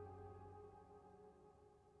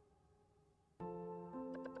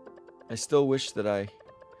 I still wish that I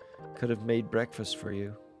could have made breakfast for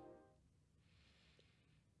you.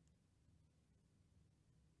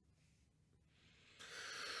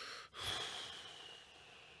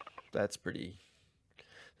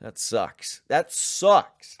 That sucks. That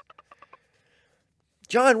sucks.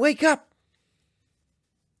 John, wake up.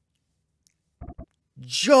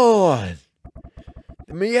 John.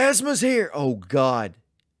 The miasma's here. Oh, God.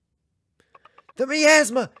 The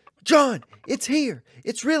miasma. John, it's here.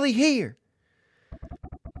 It's really here.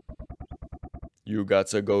 You got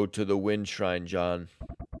to go to the wind shrine, John.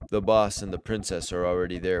 The boss and the princess are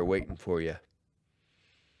already there waiting for you.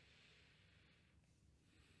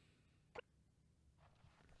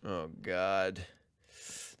 Oh, God.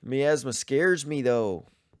 Miasma scares me, though.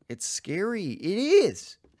 It's scary. It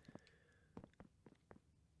is.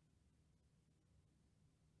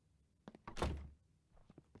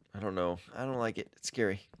 I don't know. I don't like it. It's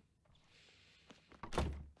scary.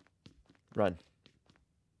 Run.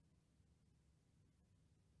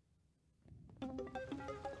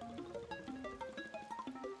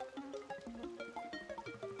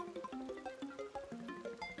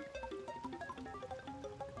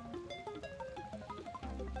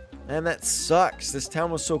 Man, that sucks. This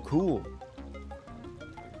town was so cool.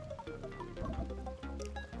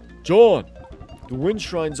 John, the wind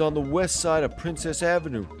shrine's on the west side of Princess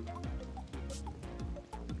Avenue.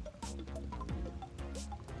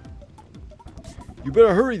 You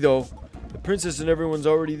better hurry, though. The princess and everyone's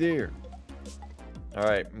already there.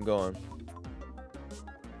 Alright, I'm going.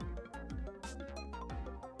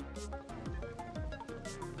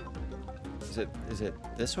 Is it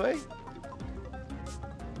this way?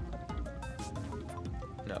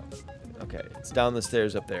 No. Okay, it's down the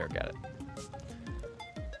stairs up there. Got it.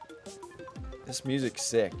 This music's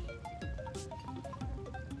sick.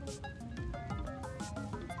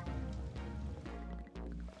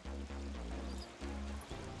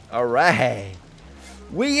 All right.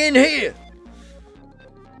 We in here.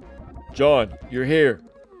 John, you're here.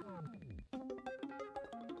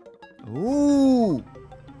 Ooh.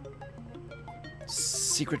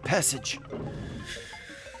 Secret passage.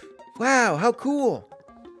 Wow, how cool.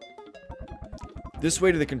 This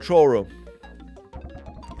way to the control room.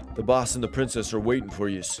 The boss and the princess are waiting for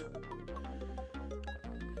you.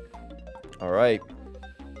 All right.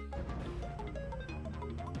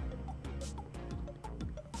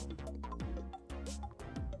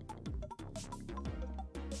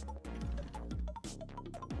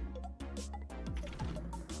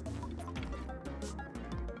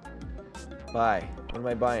 Buy. What am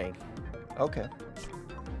I buying? Okay.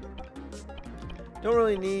 Don't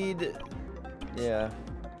really need... Yeah.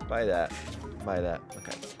 Buy that. Buy that.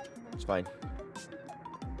 Okay. It's fine.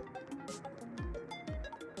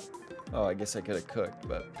 Oh, I guess I could have cooked,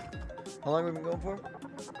 but... How long have we been going for?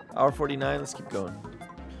 Hour 49. Let's keep going.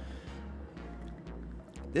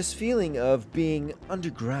 This feeling of being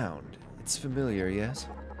underground. It's familiar, yes?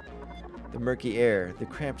 The murky air, the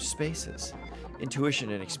cramped spaces.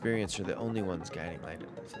 Intuition and experience are the only ones guiding light in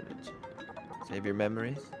this image. Save your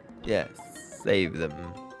memories? Yes, save them.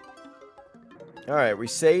 Alright, we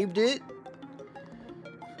saved it.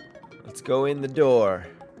 Let's go in the door.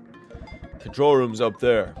 Control room's up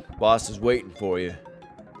there. Boss is waiting for you.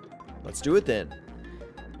 Let's do it then.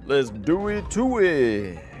 Let's do it to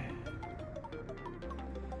it.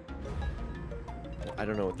 I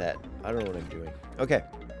don't know what I'm doing. Okay.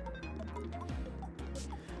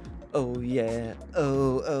 Oh yeah.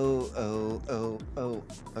 Oh.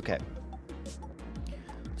 Okay.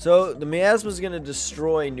 So the miasma's gonna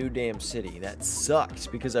destroy New Dam City. That sucks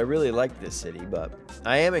because I really like this city, but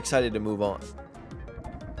I am excited to move on.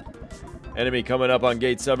 Enemy coming up on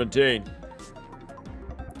gate 17.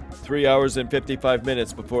 3 hours and 55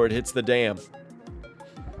 minutes before it hits the dam.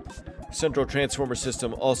 Central transformer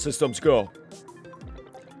system, all systems go.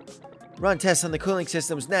 Run tests on the cooling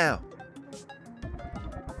systems now.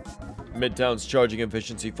 Midtown's charging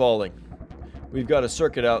efficiency falling. We've got a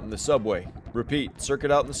circuit out in the subway. Repeat,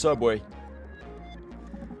 circuit out in the subway.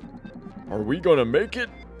 Are we gonna make it?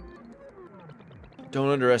 Don't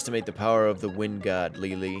underestimate the power of the wind god,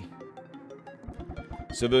 Lily.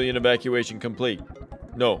 Civilian evacuation complete.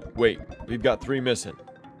 No, wait, we've got 3 missing.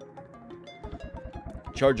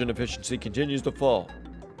 Charging efficiency continues to fall.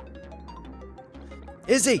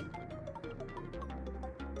 Izzy!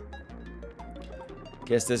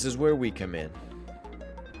 Guess this is where we come in.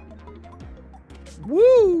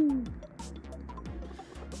 Woo!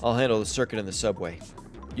 I'll handle the circuit in the subway.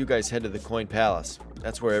 You guys head to the Coin Palace.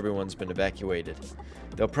 That's where everyone's been evacuated.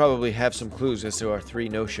 They'll probably have some clues as to our 3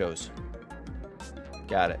 no-shows.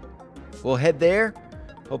 Got it. We'll head there.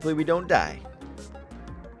 Hopefully we don't die.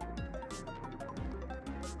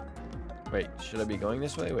 Wait, should I be going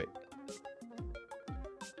this way? Wait.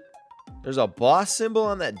 There's a boss symbol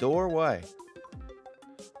on that door? Why?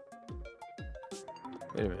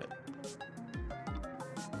 Wait a minute.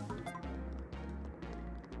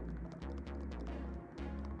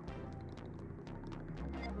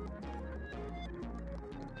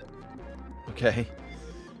 Okay.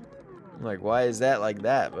 I'm like, why is that like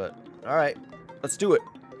that? But, alright. Let's do it.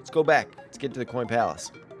 Let's go back. Let's get to the Coin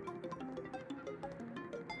Palace.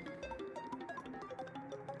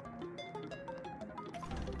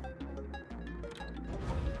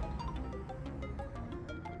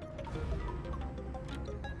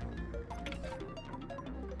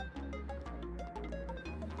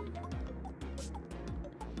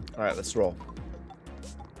 Alright, let's roll.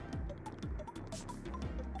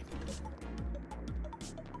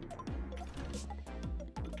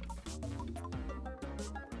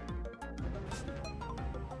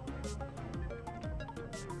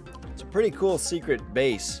 Pretty cool secret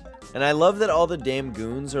base. And I love that all the damn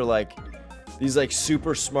goons are like these like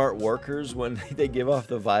super smart workers when they give off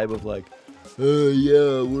the vibe of like, oh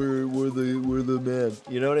yeah, we're the man.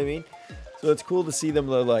 You know what I mean? So it's cool to see them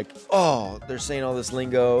like, oh, they're saying all this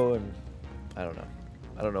lingo, and I don't know.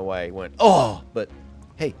 I don't know why I went, oh, but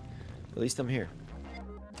hey, at least I'm here.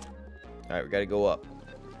 Alright, we gotta go up.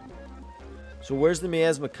 So where's the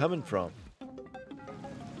miasma coming from?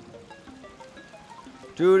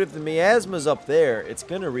 Dude, if the miasma's up there, it's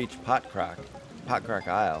gonna reach Potcrock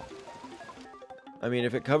Isle. I mean,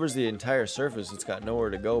 if it covers the entire surface, it's got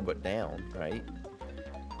nowhere to go but down, right?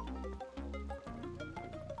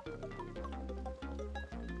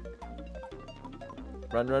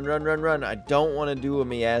 Run, run, run, run, run. I don't want to do a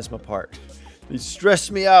miasma part. These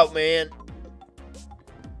stress me out, man.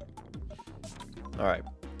 Alright.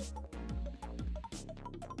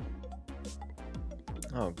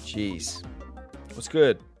 Oh, jeez. What's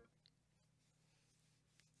good?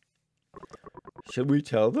 Should we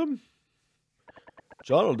tell them?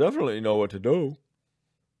 John will definitely know what to do.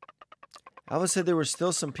 Alva said there were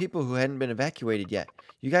still some people who hadn't been evacuated yet.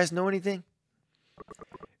 You guys know anything?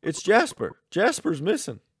 It's Jasper. Jasper's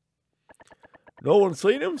missing. No one's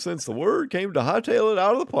seen him since the word came to hightail it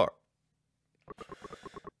out of the park.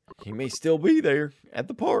 He may still be there at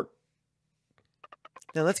the park.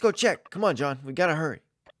 Now let's go check. Come on, John. We gotta hurry.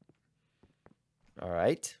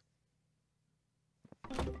 Alright.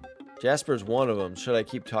 Jasper's one of them. Should I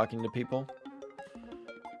keep talking to people?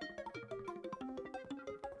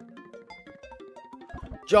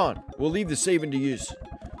 John, we'll leave the saving to use.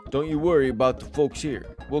 Don't you worry about the folks here.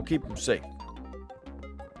 We'll keep them safe.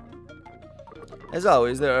 As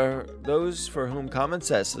always, there are those for whom common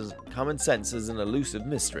sense is an elusive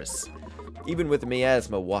mistress. Even with the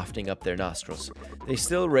miasma wafting up their nostrils, they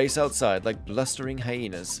still race outside like blustering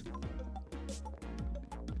hyenas.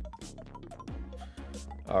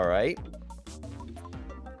 Alright.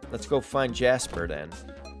 Let's go find Jasper then.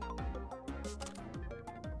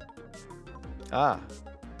 Ah.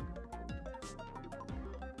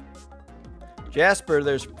 Jasper,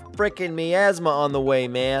 there's frickin' miasma on the way,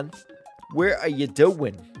 man. Where are you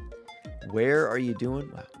doing? Where are you doing?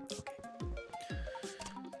 Wow. Okay.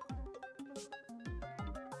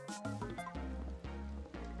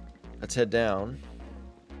 Let's head down.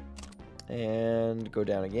 And go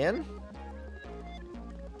down again.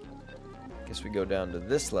 Guess we go down to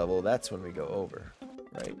this level. That's when we go over.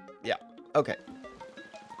 Right? Yeah. Okay.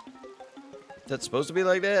 that supposed to be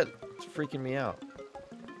like that? It's freaking me out.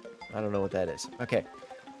 I don't know what that is. Okay.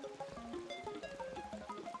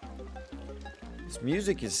 This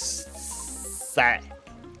music is sad.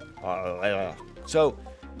 So,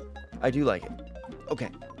 I do like it. Okay.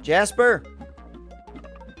 Jasper!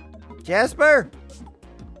 Jasper!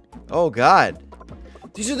 Oh, God.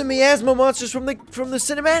 These are the miasma monsters from the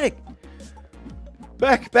cinematic.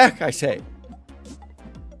 Back, I say.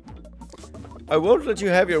 I won't let you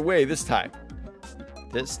have your way this time.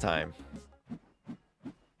 This time.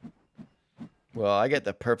 Well, I get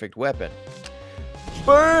the perfect weapon.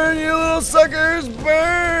 Burn, you little suckers!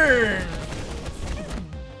 Burn!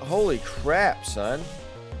 Holy crap, son.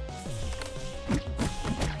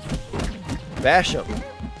 Bash them.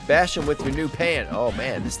 Bash them with your new pan. Oh,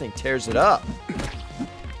 man, this thing tears it up.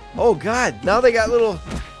 Oh, God. Now they got little...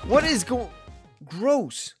 What is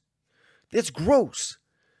gross? That's gross.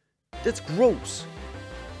 That's gross.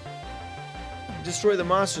 Destroy the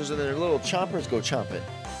monsters and their little chompers go chomping.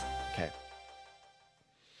 Okay.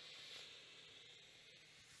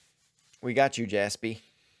 We got you, Jaspy.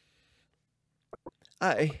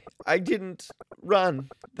 I didn't run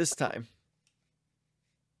this time.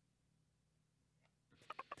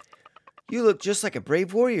 You look just like a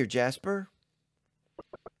brave warrior, Jasper.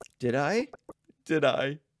 Did I? Did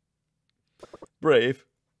I? Brave.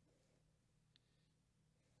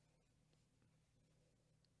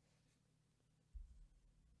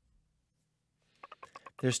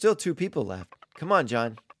 There's still 2 people left. Come on,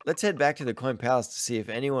 John. Let's head back to the Coin Palace to see if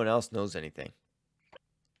anyone else knows anything.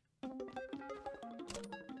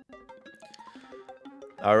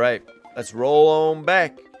 All right, let's roll on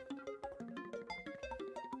back.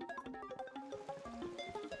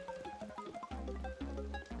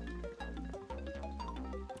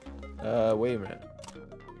 Wait a minute.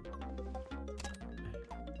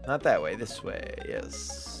 Not that way, this way,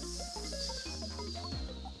 yes.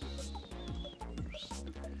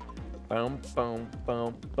 Boom, boom,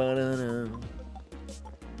 boom, ba-da-da.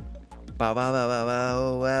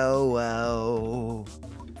 Wow.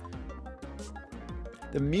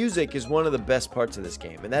 The music is one of the best parts of this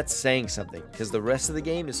game, and that's saying something, because the rest of the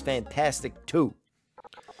game is fantastic too.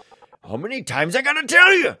 How many times I gotta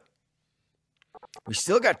tell you? We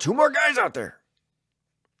still got 2 more guys out there.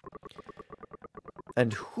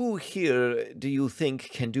 And who here do you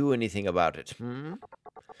think can do anything about it?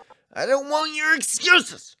 I don't want your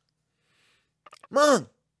excuses. Mom,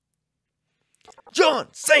 John,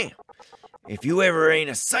 Sam, if you ever ain't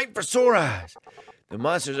a sight for sore eyes, the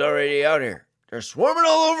monster's already out here. They're swarming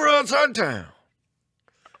all over outside town.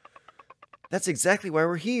 That's exactly why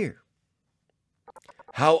we're here.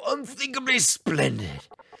 How unthinkably splendid.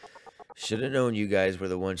 Should have known you guys were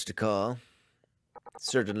the ones to call.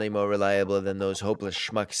 Certainly more reliable than those hopeless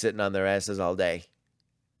schmucks sitting on their asses all day.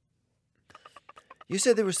 You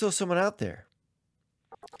said there was still someone out there.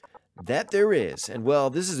 That there is, and well,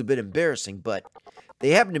 this is a bit embarrassing, but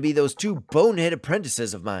they happen to be those 2 bonehead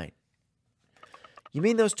apprentices of mine. You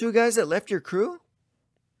mean those 2 guys that left your crew?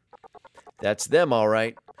 That's them, all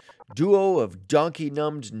right. Duo of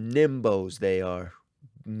donkey-numbed nimbos they are.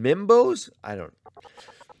 Mimbos? I don't...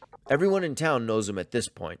 Everyone in town knows them at this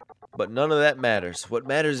point, but none of that matters. What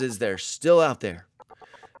matters is they're still out there.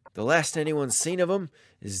 The last anyone's seen of them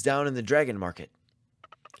is down in the dragon market.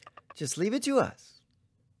 Just leave it to us.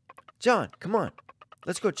 John, come on.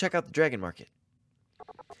 Let's go check out the dragon market.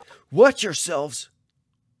 Watch yourselves.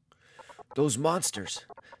 Those monsters,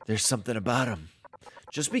 there's something about them.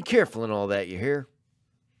 Just be careful and all that, you hear?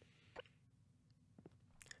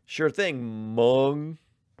 Sure thing, Mung.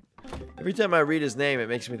 Every time I read his name, it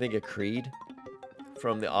makes me think of Creed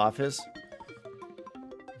from The Office.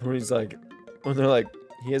 When he's like, when they're like,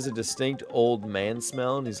 he has a distinct old man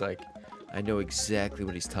smell, and he's like, I know exactly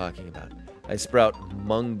what he's talking about. I sprout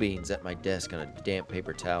mung beans at my desk on a damp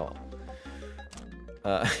paper towel.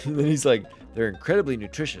 And then he's like, they're incredibly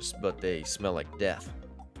nutritious, but they smell like death.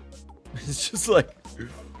 It's just like,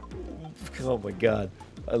 oh my god,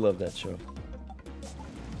 I love that show.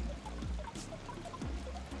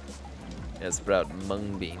 I sprout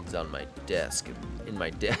mung beans on my desk, in my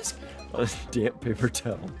desk, on a damp paper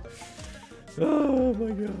towel. Oh my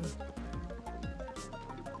god.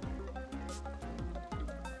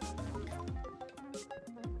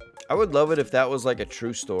 I would love it if that was like a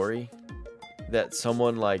true story. That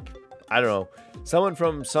someone like, I don't know, someone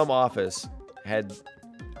from some office had,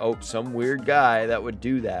 some weird guy that would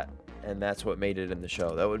do that. And that's what made it in the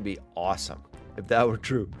show. That would be awesome if that were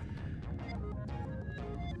true.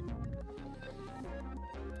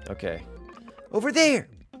 Okay. Over there.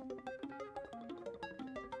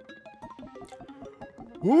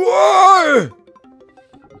 Whoa!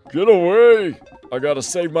 Get away! I gotta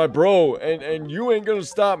save my bro, and you ain't gonna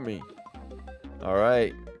stop me.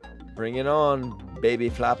 Alright. Bring it on, baby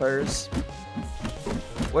floppers.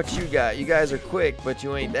 What you got? You guys are quick, but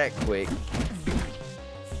you ain't that quick.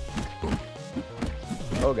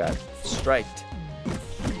 Oh god. Striked.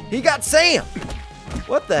 He got Sam!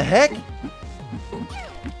 What the heck?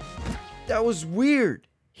 That was weird.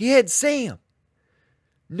 He had Sam.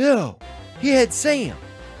 No. He had Sam.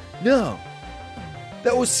 No.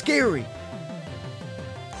 That was scary.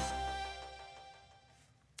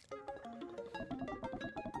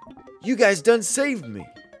 You guys done saved me.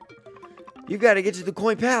 You gotta get to the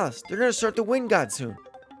Coin Palace. They're gonna start the Wind God soon.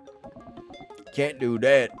 Can't do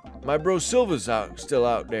that. My bro Silva's still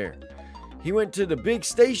out there. He went to the big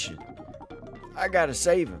station. I gotta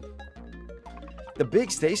save him. The big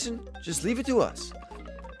station? Just leave it to us.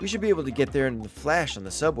 We should be able to get there in the flash on the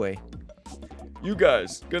subway. You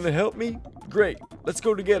guys gonna help me? Great. Let's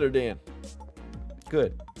go together, Dan.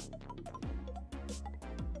 Good.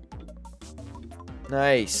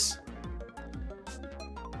 Nice.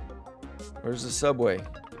 Where's the subway?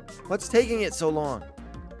 What's taking it so long?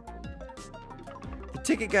 The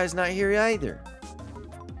ticket guy's not here either.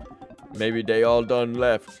 Maybe they all done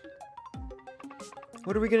left.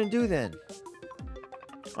 What are we gonna do then?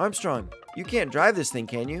 Armstrong, you can't drive this thing,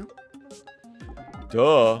 can you?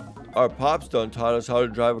 Duh. Our pops done taught us how to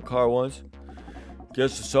drive a car once.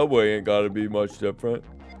 Guess the subway ain't gotta be much different.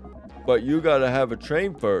 But you gotta have a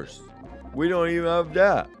train first. We don't even have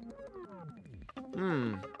that.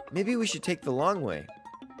 Maybe we should take the long way.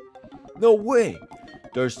 No way!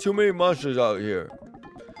 There's too many monsters out here.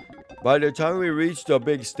 By the time we reach the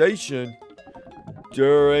big station,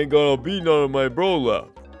 there ain't gonna be none of my bro left.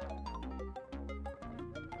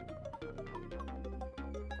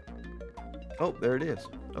 Oh, there it is.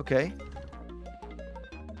 Okay.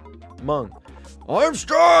 Mung.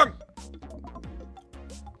 Armstrong!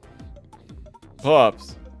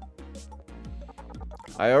 Pops.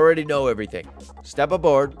 I already know everything. Step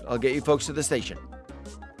aboard. I'll get you folks to the station.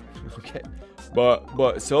 Okay.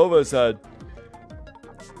 But Silva said...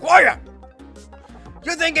 Quiet!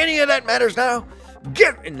 You think any of that matters now?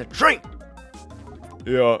 Get in the train!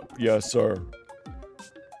 Yes, sir.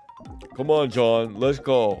 Come on, John. Let's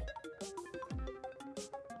go.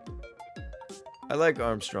 I like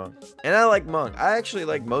Armstrong. And I like Monk. I actually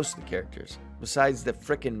like most of the characters. Besides the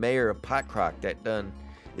frickin' mayor of Potcrock that done...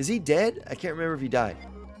 Is he dead? I can't remember if he died.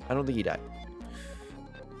 I don't think he died.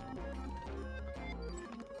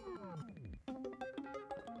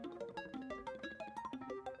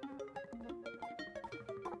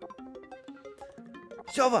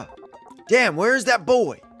 Silva! Damn, where's that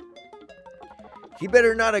boy? He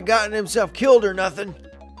better not have gotten himself killed or nothing.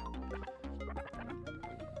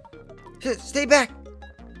 Stay back!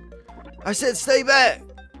 I said stay back!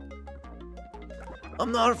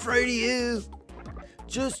 I'm not afraid of you.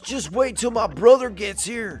 Just wait till my brother gets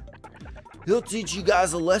here. He'll teach you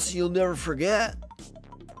guys a lesson you'll never forget.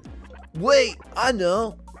 Wait, I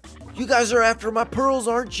know. You guys are after my pearls,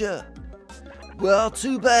 aren't you? Well,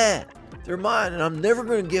 too bad. They're mine and I'm never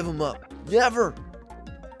going to give them up. Never.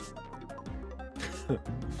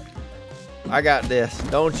 I got this.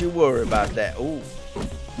 Don't you worry about that. Ooh.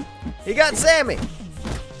 He got Sammy.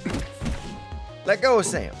 Let go of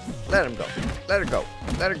Sam. Let him go. Let her go.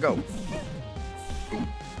 Let her go.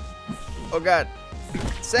 Oh, God.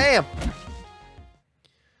 Sam.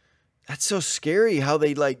 That's so scary how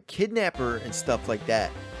they, like, kidnap her and stuff like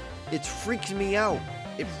that. It freaks me out.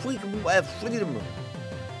 It freaks me out.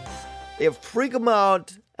 It freaks me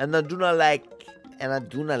out, and I do not like. And I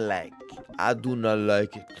do not like. I do not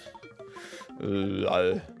like it.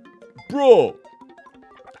 Bro.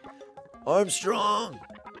 Armstrong.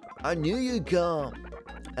 I knew you'd come.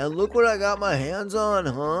 And look what I got my hands on,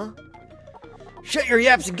 huh? Shut your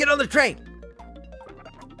yaps and get on the train.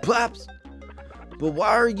 Pops. But why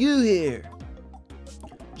are you here?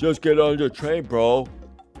 Just get on the train, bro.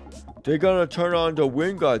 They're gonna turn on the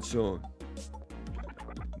Wind God soon.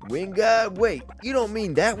 Wind God? Wait, you don't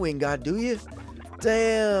mean that Wind God, do you?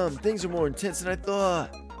 Damn, things are more intense than I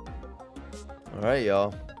thought. Alright,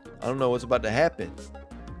 y'all. I don't know what's about to happen.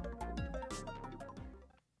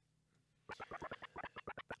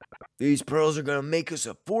 These pearls are gonna make us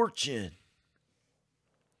a fortune.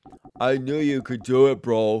 I knew you could do it,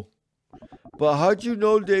 bro. But how'd you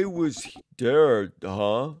know they was there,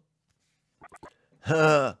 huh?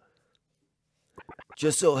 Huh.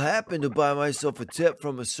 Just so happened to buy myself a tip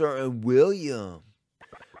from a certain William.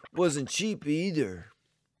 Wasn't cheap either.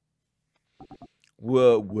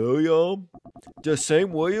 What, William? The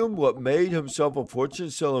same William what made himself a fortune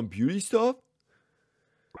selling beauty stuff?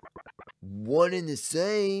 one and the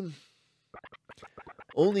same.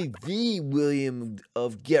 Only the William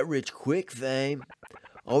of Get Rich Quick fame.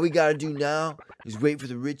 All we gotta do now is wait for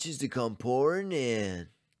the riches to come pouring in.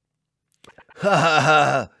 Ha ha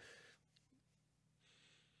ha!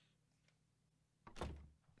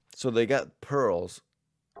 So they got pearls.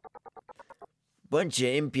 Bunch of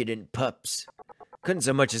impudent pups. Couldn't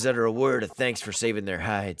so much as utter a word of thanks for saving their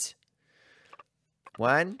hides.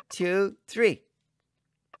 1, 2, 3.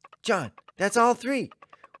 John, that's all 3.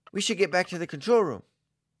 We should get back to the control room.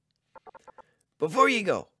 Before you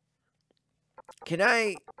go, can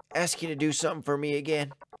I ask you to do something for me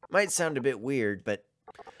again? Might sound a bit weird, but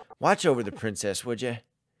watch over the princess, would you?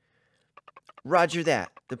 Roger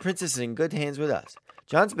that. The princess is in good hands with us.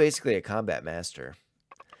 John's basically a combat master.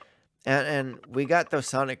 And we got the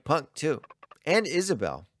Sonic Punk, too. And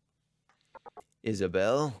Isabel.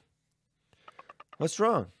 Isabel? What's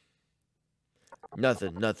wrong?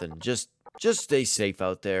 Nothing. Just stay safe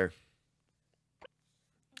out there.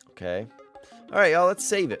 Okay. All right, y'all, let's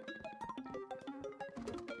save it.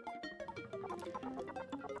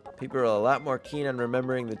 People are a lot more keen on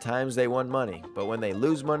remembering the times they won money, but when they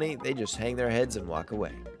lose money, they just hang their heads and walk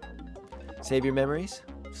away. Save your memories?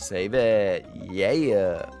 Save it.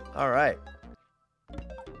 Yeah. All right.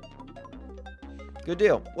 Good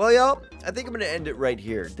deal. Well, y'all, I think I'm going to end it right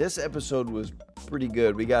here. This episode was pretty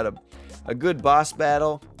good. We got a good boss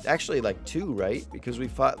battle. Actually, like 2, right? Because we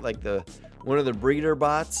fought like one of the breeder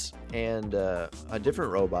bots and a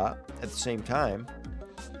different robot at the same time.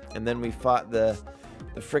 And then we fought the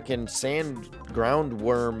frickin' sand ground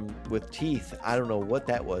worm with teeth. I don't know what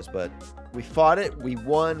that was, but we fought it. We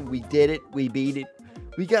won. We did it. We beat it.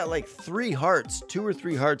 We got like 3 hearts, 2 or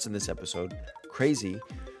 3 hearts in this episode. Crazy.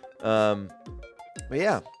 But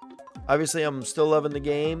yeah, obviously I'm still loving the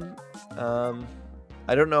game.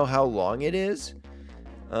 I don't know how long it is.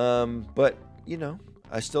 But you know,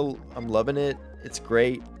 I'm loving it. It's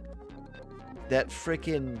great. That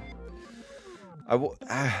freaking,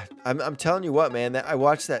 I'm telling you what, man, I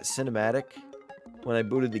watched that cinematic when I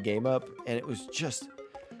booted the game up, and it was just,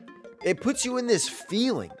 it puts you in this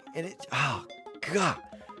feeling, and oh God,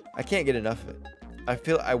 I can't get enough of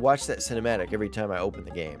it. I watch that cinematic every time I open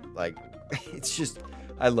the game. Like, it's just,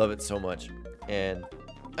 I love it so much, and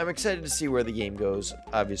I'm excited to see where the game goes.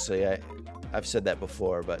 Obviously, I've said that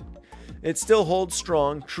before, but it still holds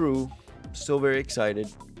strong, true. Still very excited.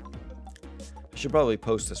 I should probably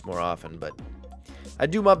post this more often, but I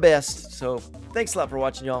do my best. So thanks a lot for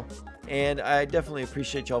watching, y'all. And I definitely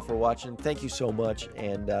appreciate y'all for watching. Thank you so much.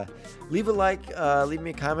 And leave a like, leave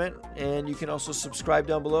me a comment, and you can also subscribe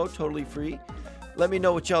down below, totally free. Let me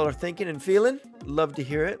know what y'all are thinking and feeling. Love to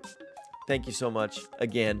hear it. Thank you so much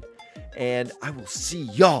again. And I will see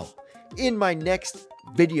y'all in my next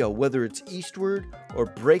video, whether it's Eastward or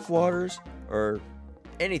Breakwaters or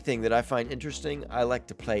anything that I find interesting. I like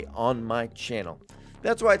to play on my channel.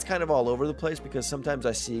 That's why it's kind of all over the place, because sometimes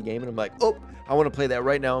I see a game and I'm like, oh, I want to play that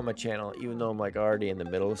right now on my channel, even though I'm like already in the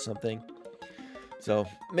middle of something. So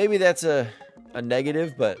maybe that's a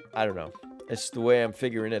negative, but I don't know. It's the way I'm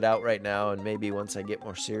figuring it out right now, and maybe once I get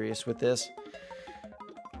more serious with this,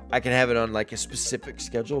 I can have it on like a specific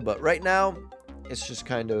schedule. But right now, it's just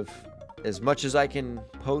kind of as much as I can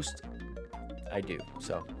post, I do.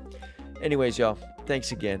 So anyways, y'all,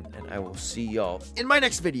 thanks again, and I will see y'all in my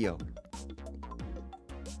next video.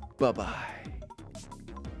 Bye-bye.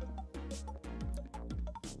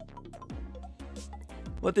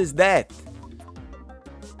 What is that?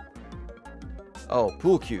 Oh,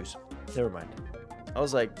 pool cues. Never mind. I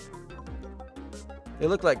was like, they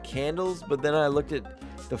look like candles, but then I looked at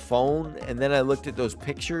the phone, and then I looked at those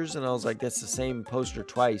pictures, and I was like, that's the same poster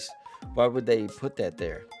twice. Why would they put that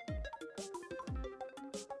there?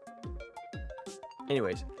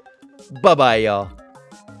 Anyways, bye-bye, y'all.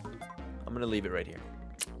 I'm going to leave it right here.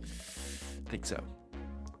 I think so.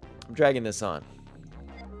 I'm dragging this on.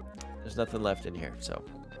 There's nothing left in here, so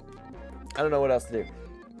I don't know what else to do.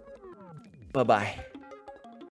 Bye-bye.